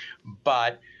thing,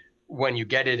 but when you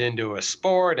get it into a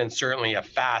sport, and certainly a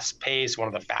fast pace, one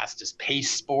of the fastest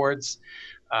paced sports,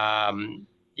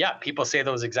 people say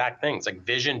those exact things, like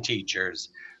vision teachers,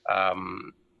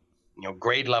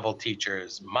 grade level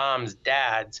teachers, moms,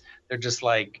 dads. They're just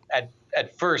like,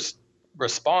 at first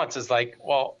response is like,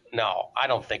 well, no, I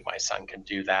don't think my son can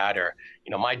do that. Or,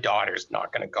 my daughter's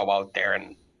not going to go out there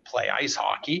and play ice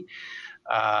hockey.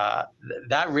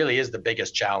 That really is the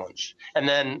biggest challenge. And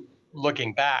then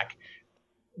looking back,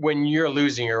 when you're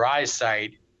losing your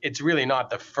eyesight, it's really not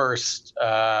the first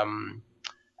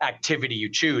activity you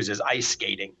choose is ice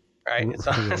skating, right?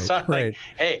 It's not like,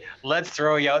 hey, let's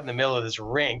throw you out in the middle of this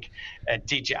rink and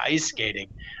teach you ice skating.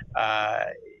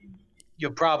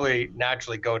 You'll probably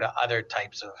naturally go to other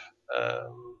types of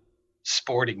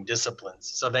sporting disciplines.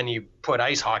 So then you put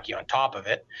ice hockey on top of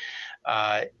it.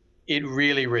 It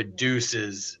really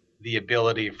reduces the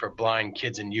ability for blind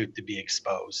kids and youth to be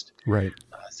exposed. Right.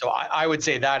 So I would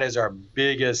say that is our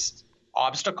biggest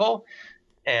obstacle.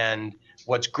 And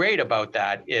what's great about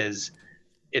that is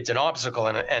it's an obstacle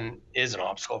and is an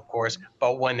obstacle, of course,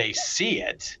 but when they see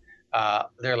it,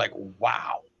 they're like,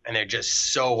 wow. And they're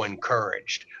just so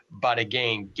encouraged. But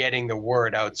again, getting the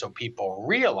word out so people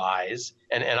realize,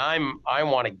 and I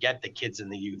want to get the kids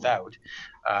and the youth out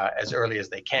as early as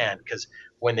they can, because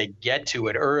when they get to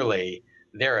it early,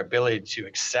 their ability to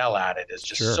excel at it is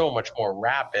just so much more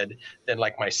rapid than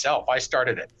like myself. I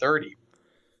started at 30.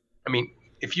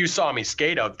 If you saw me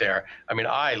skate out there,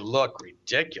 I look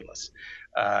ridiculous.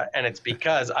 And it's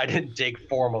because I didn't take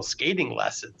formal skating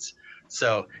lessons.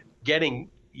 So getting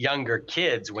younger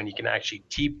kids, when you can actually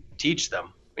teach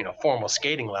them, formal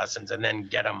skating lessons, and then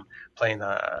get them playing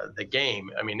the game,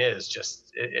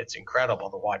 it's incredible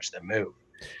to watch them move.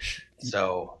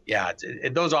 So yeah,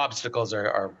 those obstacles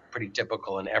are pretty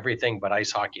typical in everything, but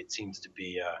ice hockey, it seems to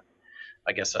be, a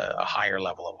higher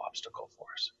level of obstacle for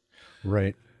us.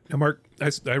 Right. Now, Mark,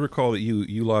 I recall that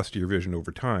you lost your vision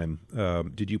over time.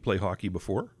 Did you play hockey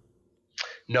before?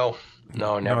 No,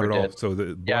 never Not at did. all. So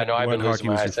I've been losing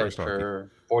my eyesight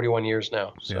for 41 years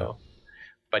now. So,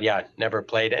 but never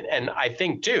played. And I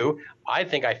think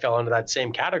I fell into that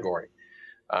same category.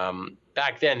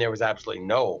 Back then, there was absolutely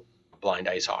no blind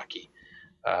ice hockey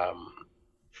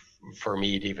for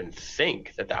me to even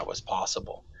think that was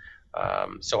possible.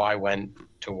 So I went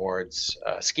towards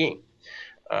skiing.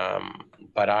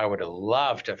 But I would have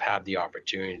loved to have had the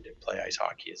opportunity to play ice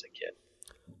hockey as a kid.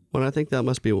 Well, I think that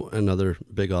must be another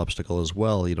big obstacle as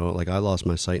well. Like I lost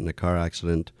my sight in a car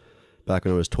accident back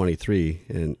when I was 23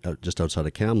 and just outside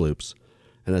of Kamloops.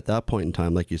 And at that point in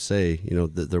time, like you say,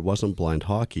 there wasn't blind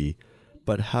hockey.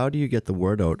 But how do you get the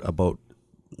word out about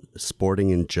sporting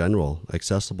in general,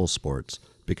 accessible sports?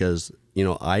 Because,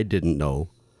 I didn't know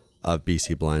of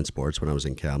BC Blind Sports when I was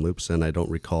in Kamloops, and I don't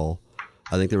recall.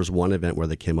 I think there was one event where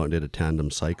they came out and did a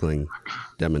tandem cycling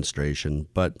demonstration,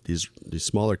 but these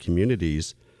smaller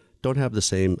communities don't have the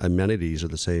same amenities or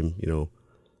the same,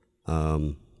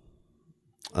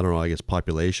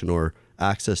 population or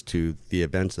access to the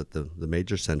events that the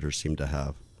major centers seem to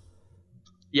have.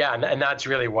 Yeah, and that's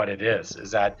really what it is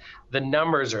that the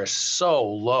numbers are so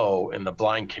low in the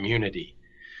blind community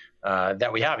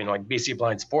that we have, like BC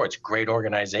Blind Sports, great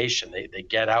organization. They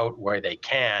get out where they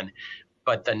can.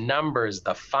 But the numbers,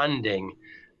 the funding,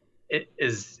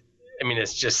 it's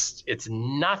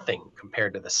nothing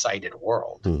compared to the sighted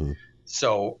world. Mm-hmm.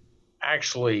 So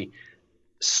actually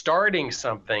starting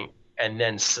something and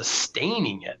then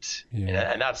sustaining it,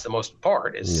 and that's the most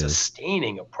part, is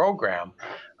sustaining a program,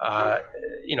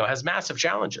 has massive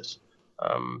challenges.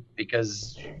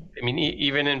 Because,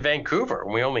 even in Vancouver,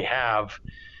 we only have,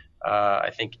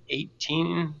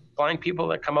 18 blind people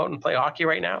that come out and play hockey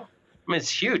right now. It's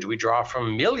huge. We draw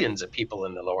from millions of people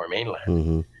in the Lower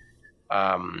Mainland.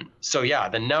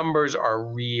 Mm-hmm. The numbers are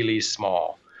really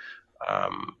small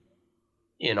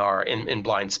in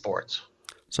blind sports.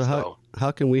 So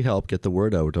how can we help get the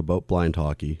word out about blind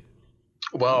hockey?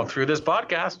 Well, through this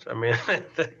podcast, I mean,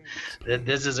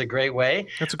 this is a great way.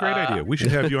 That's a great idea. We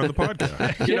should have you on the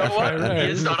podcast. You know what?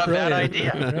 It's not a bad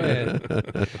idea.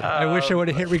 Right. I wish I would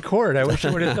have hit record. I wish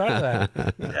I would have thought of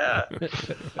that.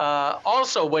 Yeah.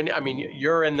 Also,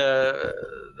 you're in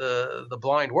the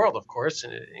blind world, of course,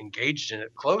 and engaged in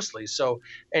it closely. So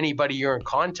anybody you're in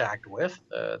contact with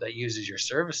that uses your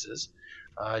services,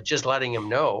 just letting them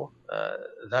know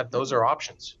that those are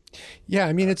options. Yeah,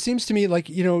 I mean, it seems to me like,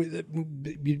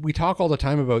 we talk all the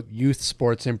time about youth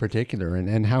sports in particular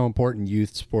and how important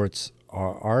youth sports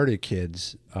are to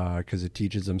kids because it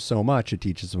teaches them so much. It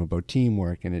teaches them about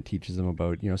teamwork and it teaches them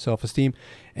about, self-esteem.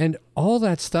 And all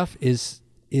that stuff is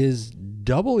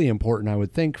doubly important, I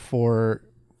would think, for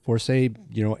say,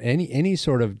 any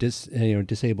sort of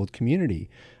disabled community,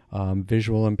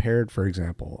 visual impaired, for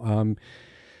example.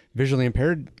 Visually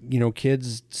impaired,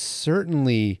 kids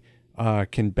certainly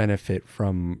can benefit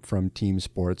from team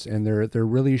sports, and there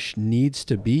really needs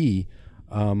to be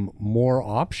more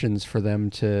options for them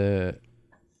to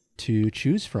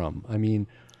choose from. I mean,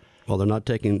 well, they're not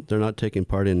taking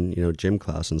part in gym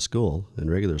class in school, in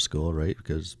regular school, right?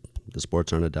 Because the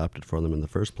sports aren't adapted for them in the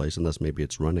first place, unless maybe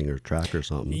it's running or track or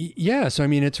something. Yeah, so I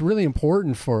mean, it's really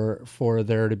important for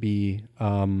there to be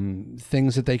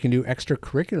things that they can do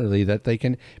extracurricularly that they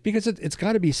can, because it's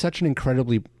got to be such an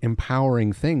incredibly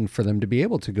empowering thing for them to be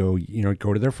able to go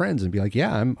to their friends and be like,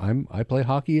 yeah, I play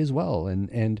hockey as well,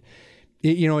 and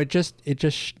it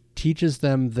just teaches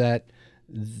them that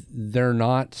they're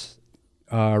not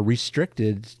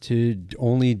restricted to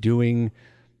only doing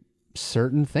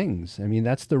certain things. I mean,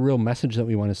 that's the real message that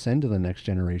we want to send to the next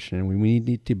generation, and we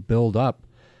need to build up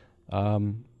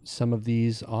some of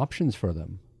these options for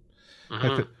them.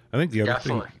 I think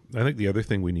the other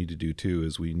thing we need to do too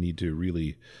is we need to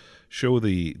really show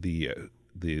the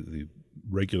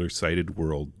regular sighted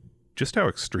world just how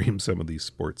extreme some of these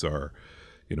sports are.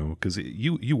 Because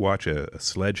you watch a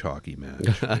sledge hockey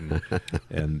match,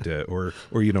 and or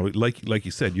like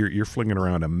you said, you're flinging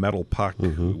around a metal puck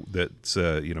that's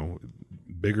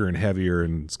bigger and heavier,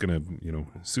 and it's gonna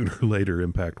sooner or later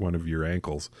impact one of your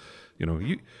ankles.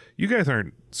 You guys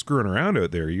aren't screwing around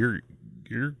out there. You're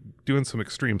doing some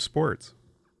extreme sports.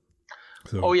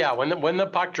 So. Oh yeah, when the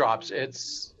puck drops,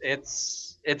 it's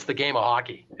the game of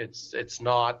hockey. It's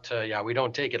not we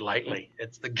don't take it lightly.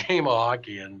 It's the game of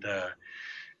hockey,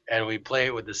 and we play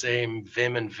it with the same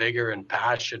vim and vigor and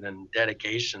passion and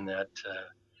dedication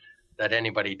that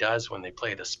anybody does when they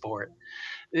play the sport.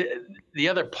 The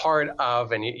other part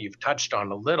of, and you've touched on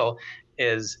a little,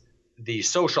 is the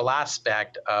social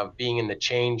aspect of being in the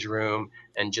change room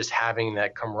and just having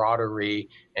that camaraderie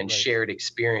and shared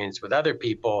experience with other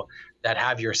people that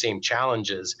have your same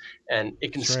challenges. And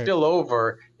it can spill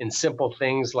over in simple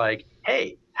things like,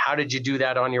 hey, how did you do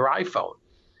that on your iPhone?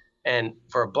 And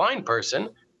for a blind person,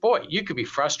 boy, you could be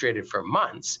frustrated for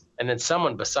months, and then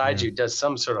someone beside you does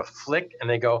some sort of flick, and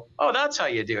they go, "Oh, that's how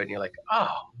you do it." And you're like,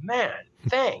 "Oh man,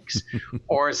 thanks."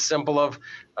 Or a simple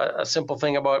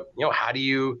thing about how do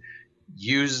you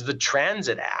use the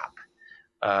transit app?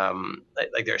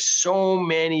 Like there's so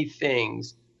many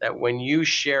things that when you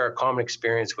share a common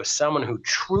experience with someone who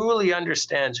truly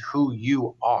understands who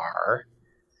you are,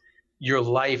 your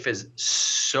life is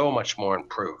so much more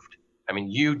improved. I mean,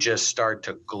 you just start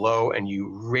to glow and you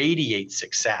radiate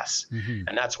success.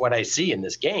 And that's what I see in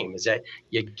this game, is that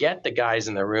you get the guys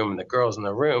in the room and the girls in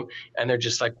the room, and they're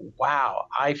just like, wow,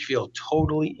 I feel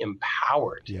totally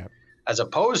empowered. Yeah. As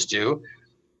opposed to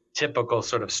typical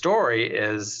sort of story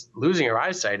is losing your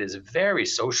eyesight is very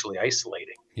socially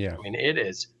isolating. Yeah. I mean, it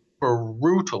is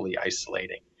brutally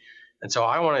isolating. And so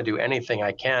I want to do anything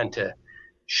I can to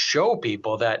show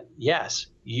people that, yes,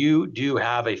 you do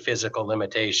have a physical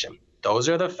limitation. Those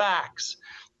are the facts,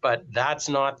 but that's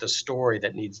not the story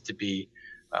that needs to be,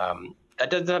 that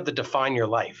doesn't have to define your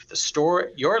life.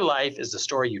 Your life is the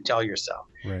story you tell yourself.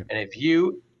 Right. And if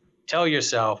you tell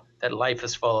yourself that life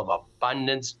is full of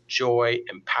abundance, joy,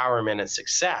 empowerment, and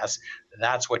success,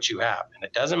 that's what you have. And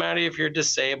it doesn't matter if you're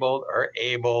disabled or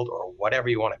abled or whatever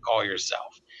you want to call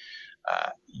yourself.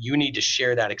 You need to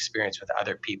share that experience with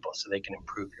other people so they can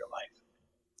improve your life.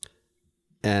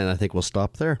 And I think we'll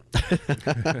stop there.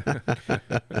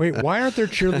 Wait, why aren't there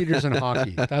cheerleaders in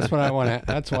hockey? That's what I want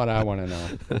to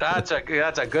know. That's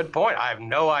a good point. I have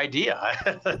no idea.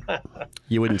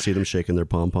 You wouldn't see them shaking their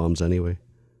pom-poms anyway.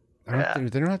 They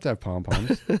don't have to have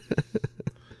pom-poms.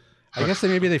 I guess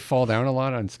maybe they fall down a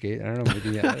lot on skate. I don't know.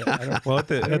 Maybe I don't. Well, at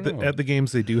the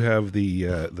games they do have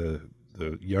the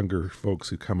younger folks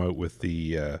who come out with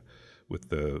the with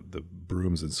the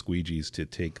brooms and squeegees to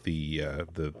take the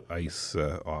ice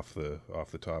off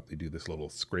the top. They do this little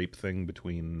scrape thing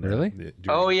between. Really? They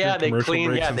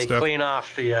clean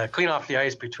off the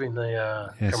ice between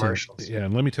the commercials. Yeah,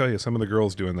 and let me tell you, some of the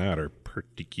girls doing that are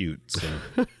pretty cute. So.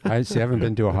 I haven't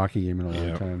been to a hockey game in a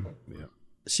long time. Yeah.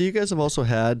 So you guys have also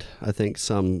had, I think,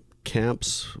 some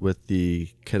camps with the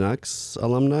Canucks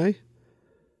alumni.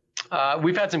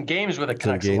 We've had some games with the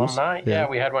Canucks alumni. Yeah,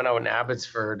 we had one out in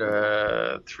Abbotsford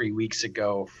 3 weeks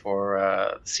ago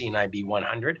for CNIB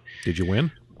 100. Did you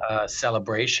win?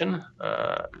 Celebration,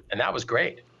 and that was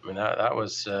great. I mean, that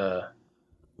was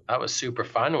super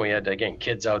fun. We had, again,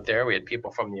 kids out there. We had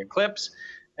people from the Eclipse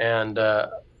and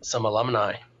some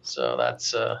alumni. So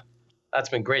that's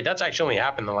been great. That's actually only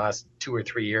happened in the last 2 or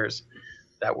 3 years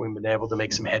that we've been able to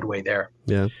make some headway there.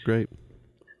 Yeah, great.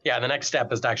 Yeah, the next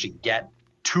step is to actually get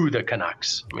to the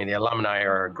Canucks. I mean, the alumni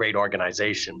are a great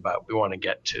organization, but we want to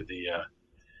get to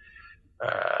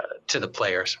the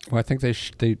players. Well, I think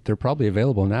they're probably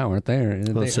available now, aren't they? Aren't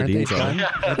they done?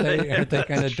 Aren't they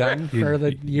kind of done for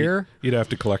the year? You'd have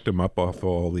to collect them up off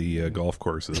all the golf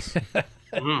courses.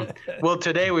 Well,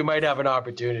 today we might have an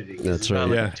opportunity. That's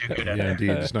right. Indeed.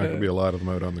 There's not going to be a lot of them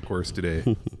out on the course today.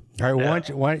 All right.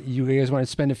 Why you guys want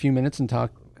to spend a few minutes and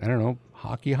talk? I don't know,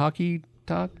 hockey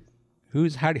talk. Who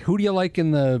do you like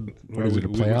in the playoff?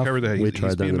 We covered that. We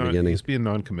tried that in the beginning. He's being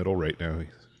non-committal right now.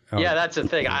 Yeah, that's the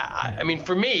thing. I mean,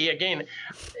 for me, again,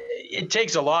 it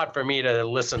takes a lot for me to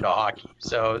listen to hockey.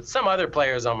 So some other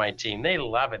players on my team, they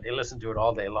love it. They listen to it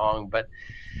all day long. But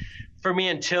for me,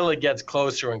 until it gets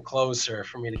closer and closer,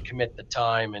 for me to commit the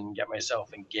time and get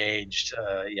myself engaged,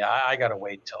 I got to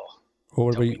wait till.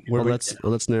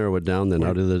 Let's narrow it down then.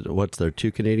 Out of what's there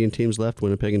 2 Canadian teams left,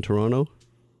 Winnipeg and Toronto?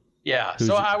 Yeah,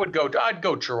 so I'd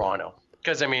go Toronto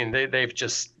because I mean they've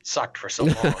just sucked for so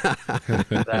long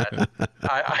that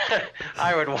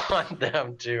I would want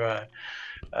them to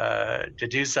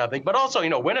do something. But also,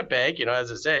 Winnipeg,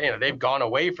 as I say, they've gone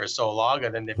away for so long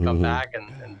and then they've come back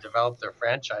and developed their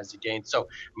franchise again. So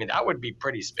I mean that would be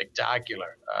pretty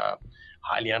spectacular.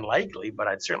 Highly unlikely, but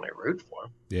I'd certainly root for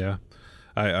them. Yeah,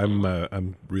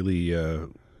 I'm really.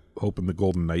 Hoping the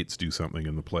Golden Knights do something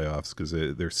in the playoffs because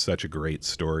they're such a great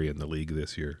story in the league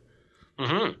this year.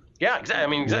 Mm-hmm. Yeah, exactly. I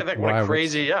mean, exactly. What a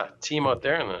crazy team out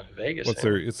there in the Vegas. It's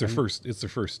their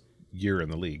first year in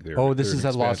the league. This is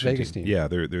a Las Vegas team. Yeah,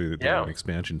 they're an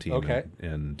expansion team. Okay.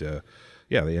 And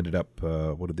they ended up.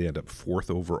 What did they end up? 4th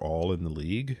overall in the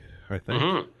league, I think.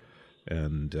 Mm-hmm.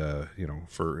 And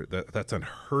for that's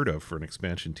unheard of for an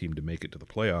expansion team to make it to the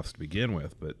playoffs to begin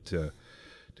with, but.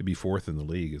 To be 4th in the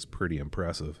league is pretty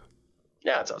impressive.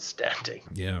 Yeah, it's outstanding.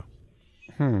 Yeah.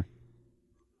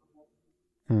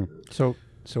 So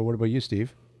what about you,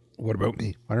 Steve? What about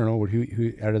me? I don't know.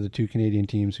 Who out of the 2 Canadian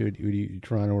teams, who do you,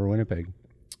 Toronto or Winnipeg?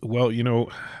 Well,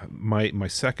 my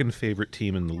second favorite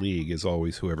team in the league is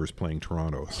always whoever's playing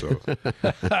Toronto. So,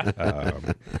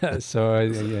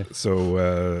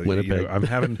 Winnipeg.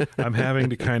 I'm having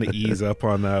to kind of ease up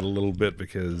on that a little bit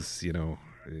because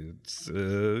it's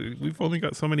we've only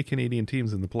got so many Canadian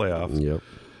teams in the playoffs. Yep.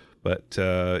 But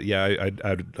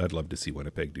I'd love to see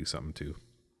Winnipeg do something too.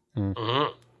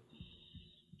 Mm-hmm.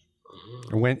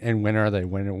 When are they?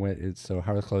 So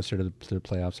how closer to the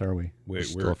playoffs are we? We're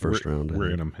still first round.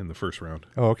 We're in them in the first round.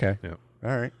 Oh, okay. Yeah.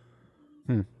 All right.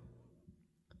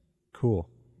 Cool.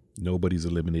 Nobody's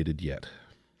eliminated yet.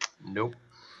 Nope.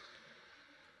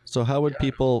 So how would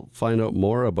people find out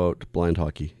more about blind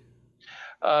hockey?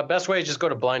 Best way is just go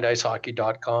to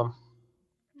blindicehockey.com.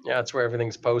 Yeah, that's where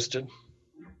everything's posted.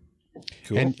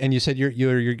 Cool. And you said you're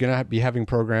going to be having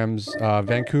programs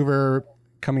Vancouver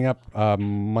coming up,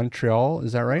 Montreal,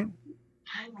 is that right?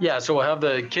 Yeah, so we'll have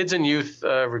the kids and youth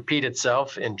repeat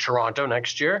itself in Toronto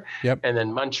next year. Yep. And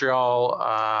then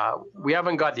Montreal, we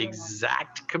haven't got the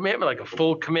exact commitment, like a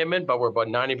full commitment, but we're about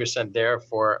 90% there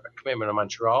for a commitment in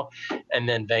Montreal. And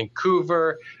then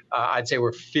Vancouver, I'd say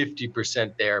we're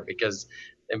 50% there because,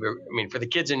 for the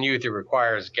kids and youth, it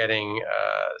requires getting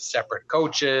separate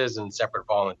coaches and separate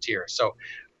volunteers. So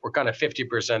we're kind of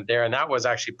 50% there. And that was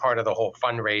actually part of the whole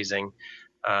fundraising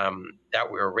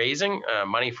that we were raising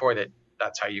money for that.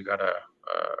 That's how you got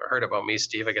heard about me,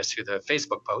 Steve, I guess, through the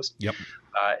Facebook post. Yep.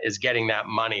 Is getting that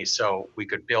money so we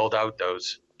could build out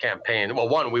those campaigns. Well,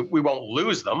 one, we won't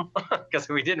lose them because if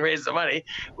we didn't raise the money,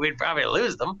 we'd probably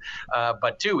lose them.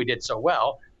 But two, we did so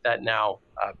well that now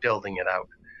building it out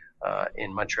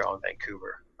in Montreal and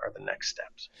Vancouver are the next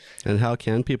steps. And how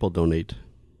can people donate?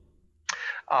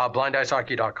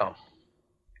 Blindicehockey.com.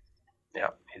 Yeah,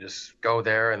 you just go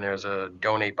there and there's a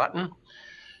donate button.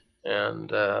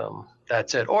 And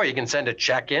that's it. Or you can send a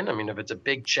check in. If it's a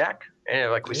big check,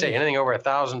 And like we say, anything over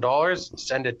 $1,000,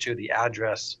 send it to the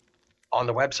address on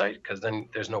the website, because then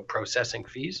there's no processing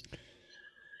fees.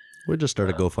 We'll just start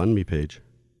a GoFundMe page.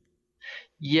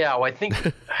 Yeah, well, I think,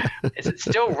 is it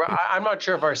still, I'm not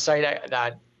sure if our site,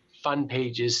 that fund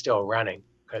page is still running,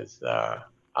 because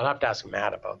I'll have to ask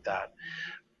Matt about that.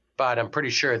 But I'm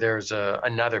pretty sure there's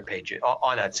another page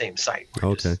on that same site.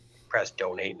 Okay. Just press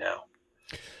donate now.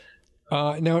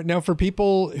 Now for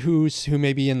people who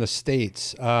may be in the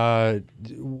States, is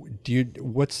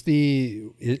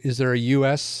there a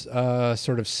U.S.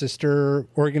 Sort of sister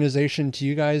organization to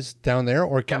you guys down there,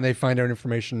 or can they find out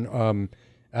information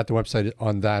at the website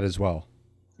on that as well?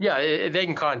 Yeah, they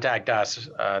can contact us.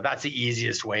 That's the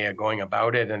easiest way of going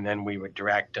about it, and then we would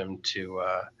direct them to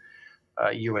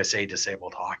USA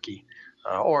Disabled Hockey.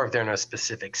 Or if they're in a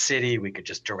specific city, we could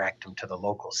just direct them to the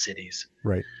local cities.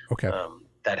 Right. Okay.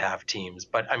 That have teams.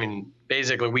 But I mean,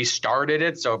 basically we started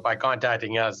it. So by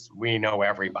contacting us, we know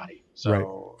everybody. So right.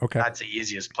 Okay. That's the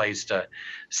easiest place to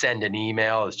send an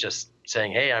email, is just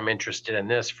saying, hey, I'm interested in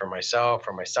this for myself,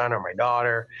 for my son or my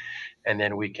daughter. And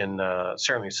then we can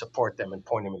certainly support them and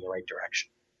point them in the right direction.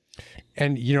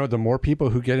 And, the more people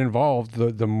who get involved,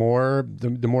 the more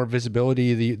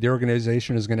visibility the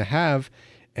organization is going to have.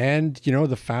 And,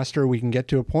 the faster we can get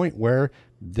to a point where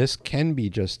this can be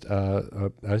just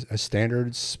a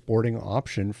standard sporting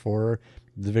option for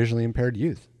the visually impaired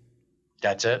youth.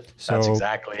 That's it. That's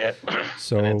exactly it.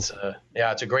 So it's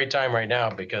a great time right now,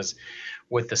 because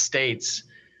with the States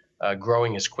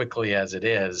growing as quickly as it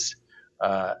is,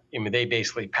 they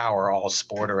basically power all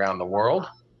sport around the world.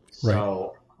 Right.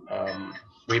 So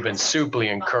we've been super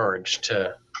encouraged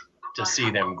to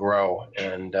see them grow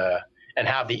and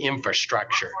have the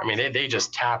infrastructure. I mean, they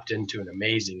just tapped into an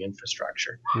amazing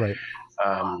infrastructure. Right.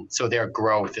 So their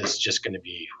growth is just going to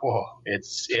be,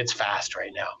 it's fast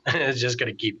right now. It's just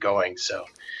going to keep going. So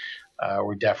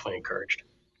we're definitely encouraged.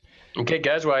 Okay,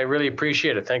 guys. Well, I really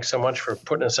appreciate it. Thanks so much for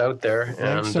putting us out there.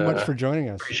 Thanks so much for joining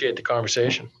us. Appreciate the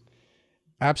conversation.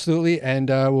 Absolutely. And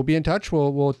we'll be in touch.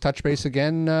 We'll touch base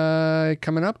again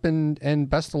coming up, and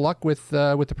best of luck with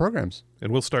the programs.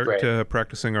 And we'll start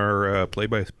practicing our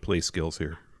play-by-play skills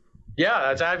here. Yeah,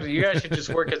 that's absolutely. You guys should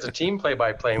just work as a team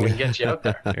play-by-play, and we can get you out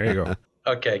there. There you go.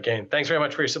 Okay, Kane. Thanks very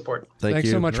much for your support. Thanks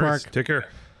so much, Mark. Take care.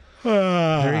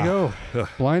 There you go.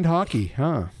 Blind hockey,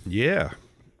 huh? Yeah.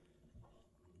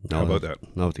 How about that?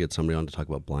 Now I have to get somebody on to talk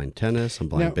about blind tennis and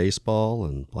blind baseball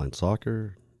and blind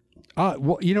soccer.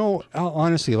 Well,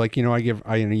 honestly, like,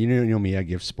 I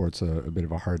give sports a bit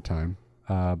of a hard time.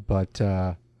 But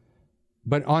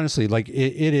honestly, like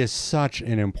it is such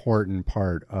an important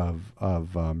part of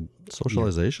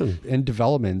socialization and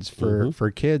developments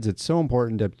for kids. It's so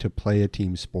important to play a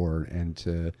team sport and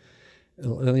to,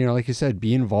 like you said,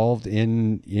 be involved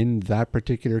in that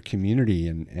particular community,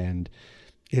 and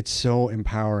it's so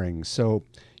empowering. So,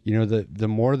 the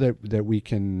more that we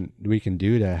can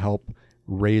do to help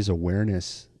raise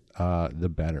awareness, the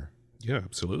better. Yeah,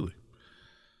 absolutely.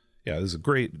 Yeah, this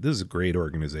is a great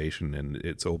organization, and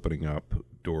it's opening up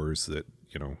doors that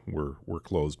were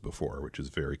closed before, which is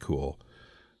very cool.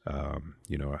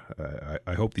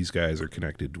 I hope these guys are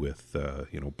connected with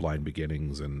Blind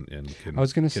Beginnings and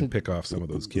can pick off some of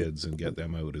those kids and get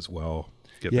them out as well.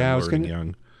 Get them learning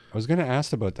young. I was going to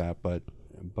ask about that, but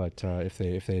if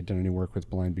they had done any work with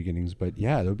Blind Beginnings, but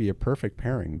yeah, that would be a perfect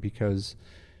pairing, because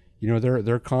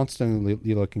they're constantly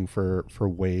looking for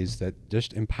ways that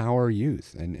just empower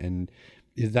youth, and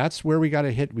that's where we got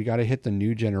to hit. We got to hit the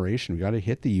new generation. We got to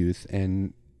hit the youth,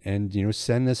 and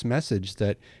send this message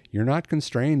that you're not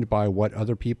constrained by what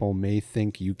other people may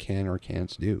think you can or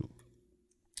can't do.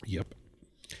 Yep.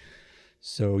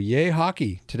 So yay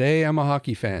hockey! Today I'm a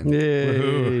hockey fan.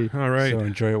 Yay! All right. So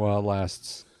enjoy it while it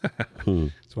lasts. So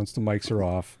once the mics are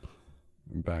off,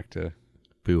 I'm back to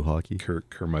boo hockey.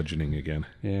 Curmudgeoning again.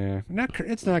 Yeah,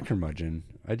 it's not curmudgeon.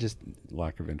 I just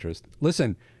lack of interest.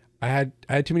 Listen, I had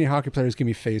too many hockey players give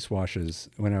me face washes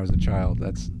when I was a child.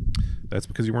 That's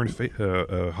because you weren't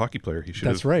a hockey player.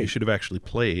 That's right. You should have actually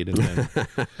played, and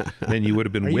then you would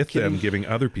have been with them giving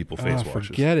other people face washes.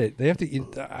 Forget it. They have to eat.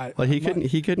 Well,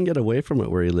 he couldn't get away from it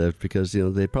where he lived, because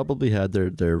they probably had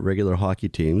their regular hockey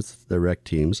teams, their rec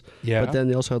teams. Yeah. But then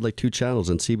they also had like 2 channels,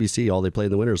 and CBC, all they play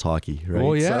in the winter is hockey, right?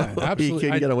 Oh yeah, so absolutely. He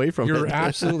couldn't get away from it. You're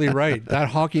absolutely right. That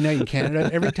hockey night in Canada.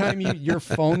 Every time your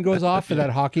phone goes off for that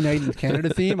hockey night in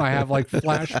Canada theme, I have like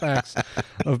flashbacks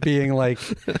of being like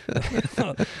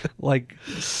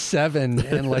 7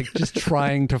 and like just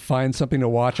trying to find something to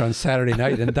watch on Saturday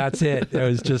night, and that's it. It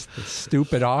was just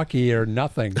stupid hockey or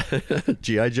nothing.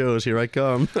 G.I. Joes, here I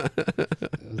come.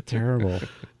 Terrible.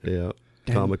 Yeah.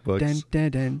 Comic books.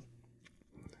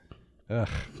 Ugh.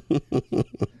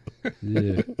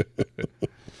 Yeah.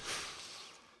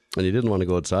 And he didn't want to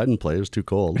go outside and play. It was too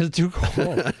cold. It's too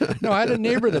cold. No, I had a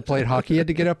neighbor that played hockey. He had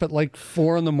to get up at like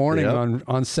 4 a.m. Yep.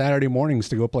 on Saturday mornings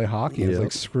to go play hockey. I was Yep.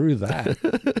 like, screw that.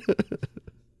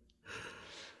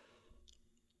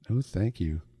 Oh, thank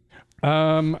you.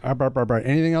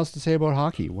 Anything else to say about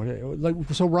hockey?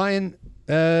 So Ryan,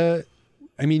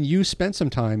 I mean, you spent some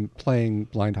time playing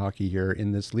blind hockey here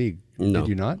in this league. No, Did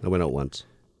you not? I went out once.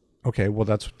 Okay, well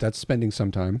that's spending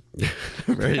some time.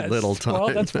 Very little time.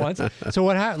 Well, that's once. So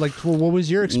what happened? Like, what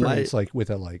was your experience like with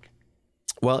it? Like,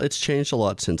 Well, it's changed a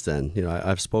lot since then. You know,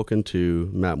 I've spoken to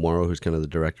Matt Morrow, who's kind of the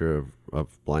director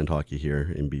of blind hockey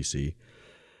here in BC,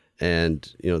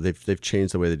 and you know they've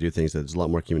changed the way they do things. There's a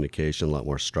lot more communication, a lot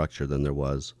more structure than there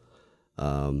was.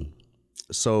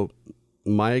 So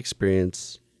my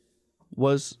experience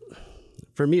was,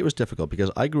 for me, it was difficult because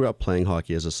I grew up playing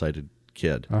hockey as a sighted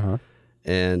kid.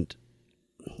 And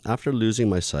after losing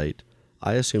my sight,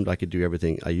 I assumed I could do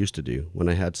everything I used to do when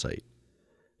I had sight.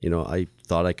 You know, I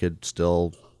thought I could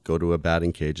still go to a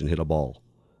batting cage and hit a ball.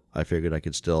 I figured I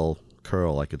could still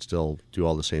curl. I could still do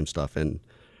all the same stuff. And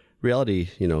reality,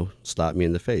 you know, slapped me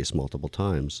in the face multiple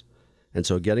times. And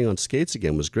so getting on skates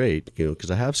again was great, you know, because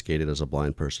I have skated as a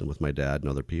blind person with my dad and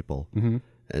other people.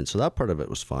 And so that part of it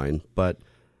was fine. But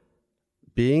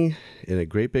being in a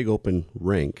great big open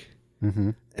rink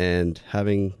and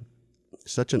having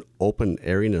such an open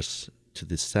airiness to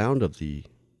the sound of the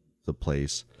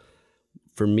place,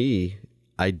 for me,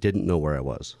 I didn't know where I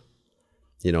was.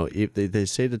 You know, if they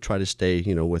say to try to stay,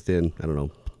 you know, within, I don't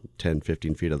know, 10,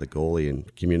 15 feet of the goalie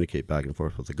and communicate back and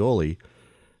forth with the goalie,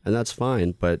 and that's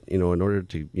fine. But, you know, in order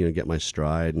to, you know, get my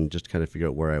stride and just kind of figure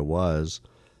out where I was,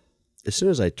 as soon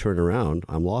as I turn around,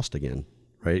 I'm lost again,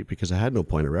 right? Because I had no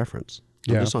point of reference.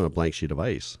 I'm just on a blank sheet of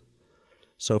ice.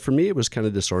 So for me, it was kind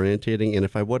of disorientating. And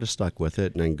if I would have stuck with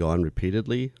it and then gone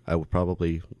repeatedly, I would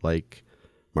probably, like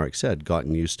Mark said,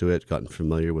 gotten used to it, gotten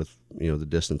familiar with, you know, the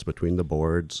distance between the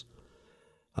boards,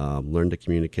 learned to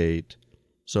communicate.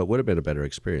 So it would have been a better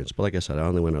experience. But like I said, I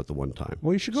only went out the one time.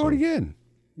 well, you should go out again.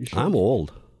 You should. I'm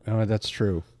old. Oh, that's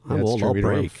true. I'm That's old, true. I'll We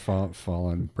don't break. fall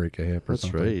and break a hip or That's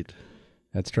something. right.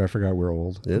 That's true. I forgot we're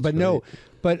old. That's but no,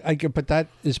 right. but that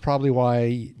is probably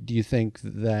why. Do you think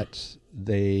that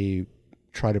they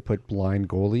try to put blind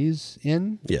goalies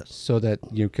in? Yes. So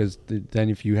that because then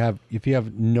if you have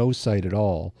no sight at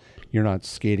all, you're not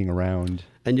skating around.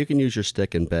 And you can use your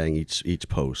stick and bang each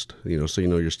post, you know, so you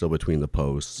know you're still between the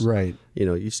posts. Right. You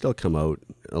know, you still come out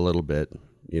a little bit,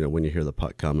 you know, when you hear the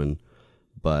puck coming.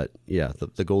 But yeah,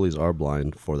 the goalies are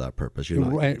blind for that purpose. You're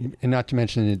not. And not to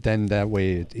mention it, then that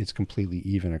way it's completely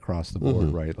even across the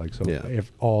board, right? Like so, Yeah.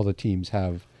 if all the teams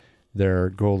have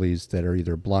their goalies that are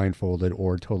either blindfolded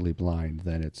or totally blind,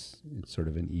 then it's sort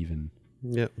of an even.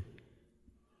 Yep.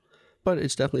 But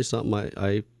it's definitely something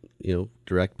I you know,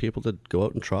 direct people to go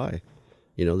out and try.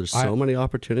 You know, there's so many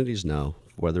opportunities now,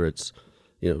 whether it's,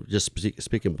 you know, just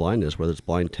speaking blindness, whether it's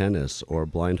blind tennis or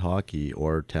blind hockey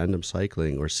or tandem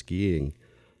cycling or skiing.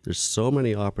 There's so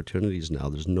many opportunities now.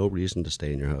 There's no reason to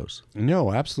stay in your house.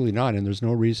 No, absolutely not. And there's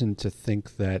no reason to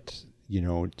think that, you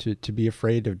know, to be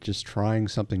afraid of just trying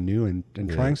something new and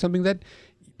trying something that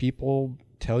people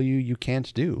tell you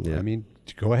can't do. Yeah. I mean,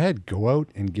 go ahead, go out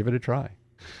and give it a try.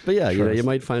 But yeah, you know, you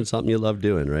might find something you love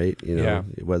doing, right? You know, Yeah.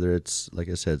 whether it's, like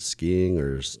I said, skiing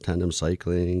or tandem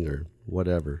cycling or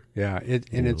whatever. Yeah.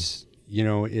 It's, you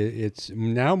know, it's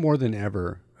now more than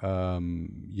ever.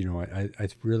 You know, I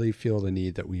really feel the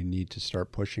need that we need to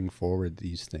start pushing forward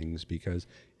these things because,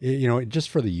 you know, just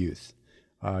for the youth,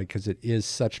 because it is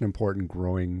such an important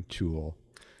growing tool.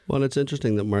 Well, and it's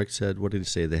interesting that Mark said, what did he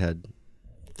say? They had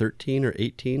 13 or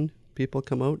 18 people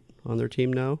come out on their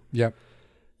team now. Yep.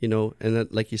 You know, and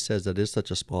that, like he says, that is such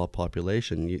a small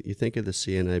population. You think of the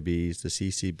CNIBs, the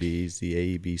CCBs,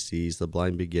 the AEBCs, the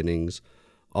Blind Beginnings,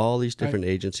 all these different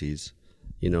agencies.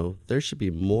 You know, there should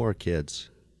be more kids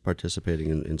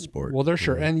participating in sport. Well, they're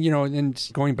sure. And, you know, and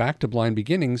going back to Blind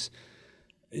Beginnings,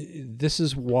 this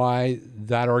is why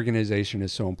that organization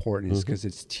is so important, is because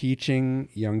it's teaching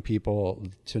young people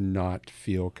to not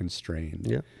feel constrained,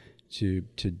 Yeah. to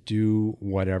do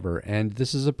whatever. And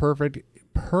this is a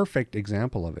perfect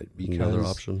example of it because Another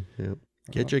option. Yeah.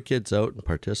 Get your kids out and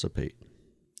participate.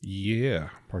 Yeah.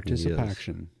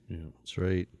 participation. That's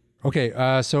right. Okay.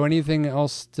 So anything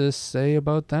else to say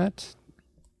about that?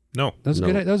 No. That's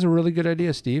good. That was a really good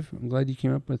idea, Steve. I'm glad you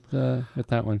came up with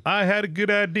that one. I had a good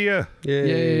idea.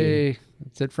 Yay.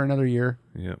 That's it for another year.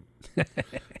 Yeah. I'm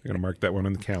going to mark that one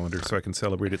on the calendar so I can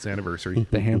celebrate its anniversary.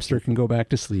 The hamster can go back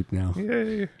to sleep now.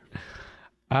 Yay.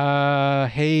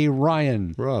 Hey,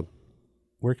 Ryan, Rob,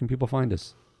 where can people find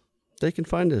us? They can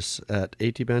find us at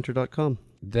atbanter.com.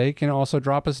 They can also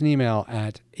drop us an email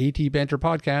at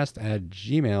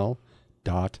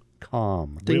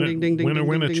atbanterpodcast@gmail.com. Ding, ding, ding, ding, Winner, ding,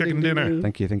 winner, ding, chicken ding, dinner. ding.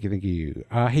 Thank you.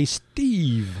 Hey,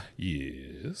 Steve.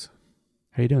 Yes.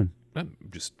 How you doing? I'm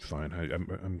just fine. I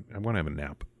want to have a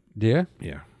nap. Do you?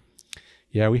 Yeah.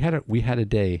 Yeah, we had a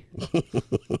day.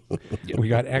 We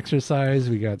got exercise.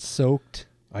 We got soaked.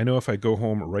 I know if I go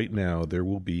home right now, there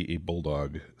will be a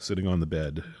bulldog sitting on the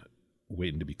bed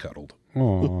waiting to be cuddled.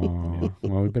 Oh,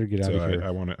 well, we better get out So of here.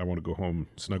 I want to go home,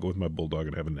 snuggle with my bulldog,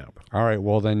 and have a nap. All right.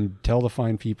 Well, then tell the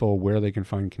fine people where they can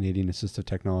find Canadian Assistive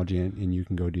Technology, and you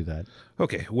can go do that.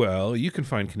 Okay, well, you can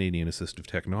find Canadian Assistive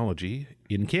Technology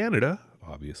in Canada,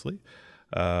 obviously.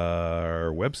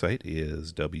 Our website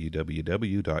is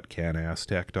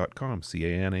www.canastech.com,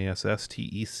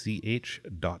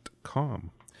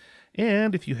 CANASSTECH.com.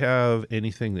 And if you have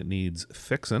anything that needs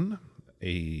fixing,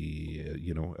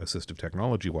 assistive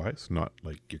technology-wise, not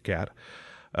like your cat,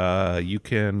 you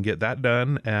can get that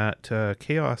done at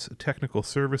Chaos Technical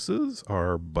Services,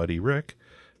 our buddy Rick,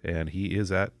 and he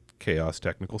is at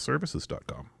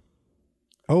chaostechnicalservices.com.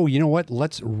 Oh, you know what?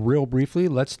 Let's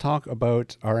talk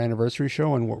about our anniversary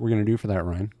show and what we're going to do for that,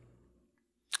 Ryan.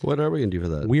 What are we going to do for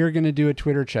that? We are going to do a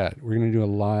Twitter chat. We're going to do a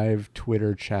live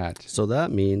Twitter chat. So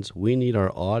that means we need our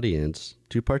audience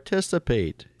to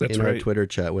participate That's in our right. Twitter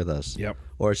chat with us. Yep.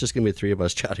 Or it's just going to be three of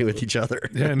us chatting with each other.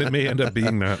 Yeah, and it may end up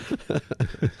being that.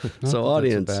 So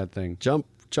audience, That's a bad thing. jump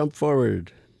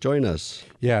forward. Join us.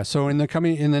 Yeah. So in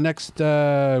the next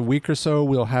week or so,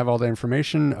 we'll have all the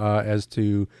information as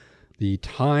to the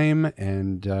time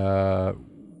and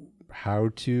how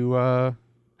to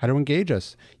engage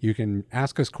us. You can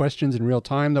ask us questions in real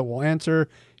time that we'll answer.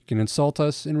 You can insult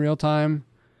us in real time.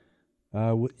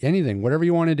 Anything, whatever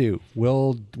you want to do.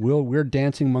 We're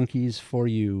dancing monkeys for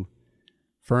you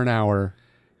for an hour,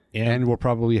 and we'll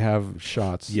probably have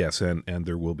shots. Yes, and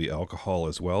there will be alcohol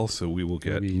as well, so we will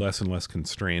get less and less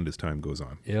constrained as time goes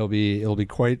on. It'll be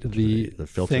quite the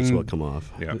filters thing. will come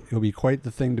off. Yeah. It'll be quite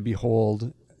the thing to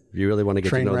behold. If you really want to get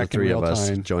to Train know the wreck in three of real us,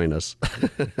 time. join us.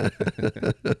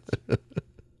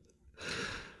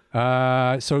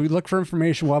 So we look for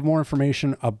information. We'll have more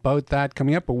information about that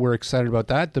coming up, but we're excited about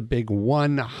that. The big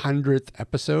 100th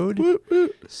episode.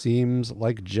 Seems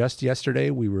like just yesterday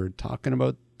we were talking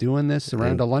about doing this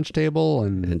around a lunch table,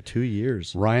 and In 2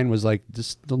 years. Ryan was like,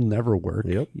 "This will never work.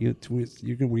 Yep. We're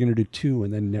gonna do two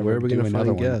and then never Where are we do going to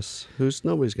another find one." guests?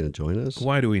 Nobody's going to join us.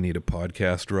 Why do we need a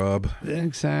podcast, Rob?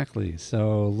 Exactly.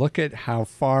 So look at how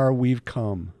far we've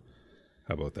come.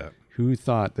 How about that? Who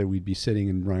thought that we'd be sitting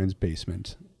in Ryan's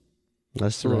basement? I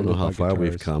still don't know how surrounded by far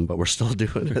we've guitars. come, but we're still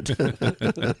doing it.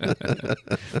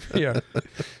 Yeah.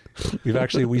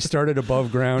 We started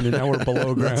above ground and now we're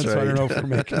below ground. That's So I don't right. know if we're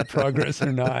making progress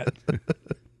or not.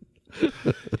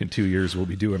 In 2 years, we'll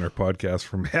be doing our podcast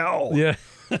from hell. Yeah.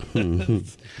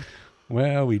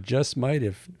 Well, we just might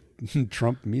if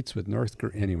Trump meets with North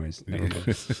Korea. Anyways, never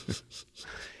mind.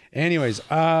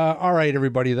 All right,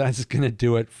 everybody, that's going to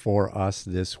do it for us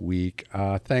this week.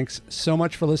 Thanks so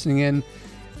much for listening in,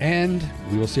 and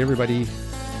we will see everybody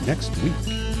next week.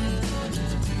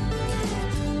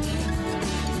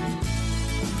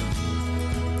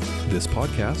 This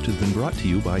podcast has been brought to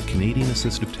you by Canadian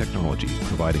Assistive Technology,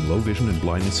 providing low vision and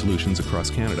blindness solutions across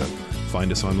Canada.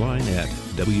 Find us online at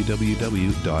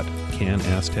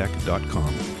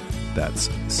www.canastech.com. That's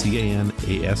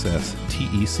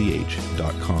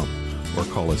CANASSTECH.com. Or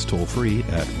call us toll free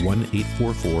at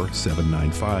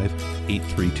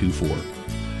 1-844-795-8324.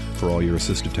 For all your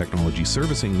assistive technology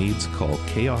servicing needs, call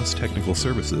Chaos Technical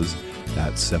Services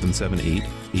at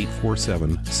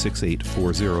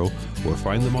 778-847-6840 or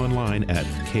find them online at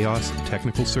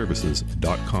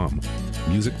chaostechnicalservices.com.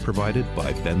 Music provided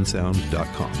by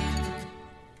bensound.com.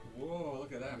 Whoa,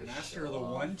 look at that. Master of the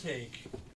one take.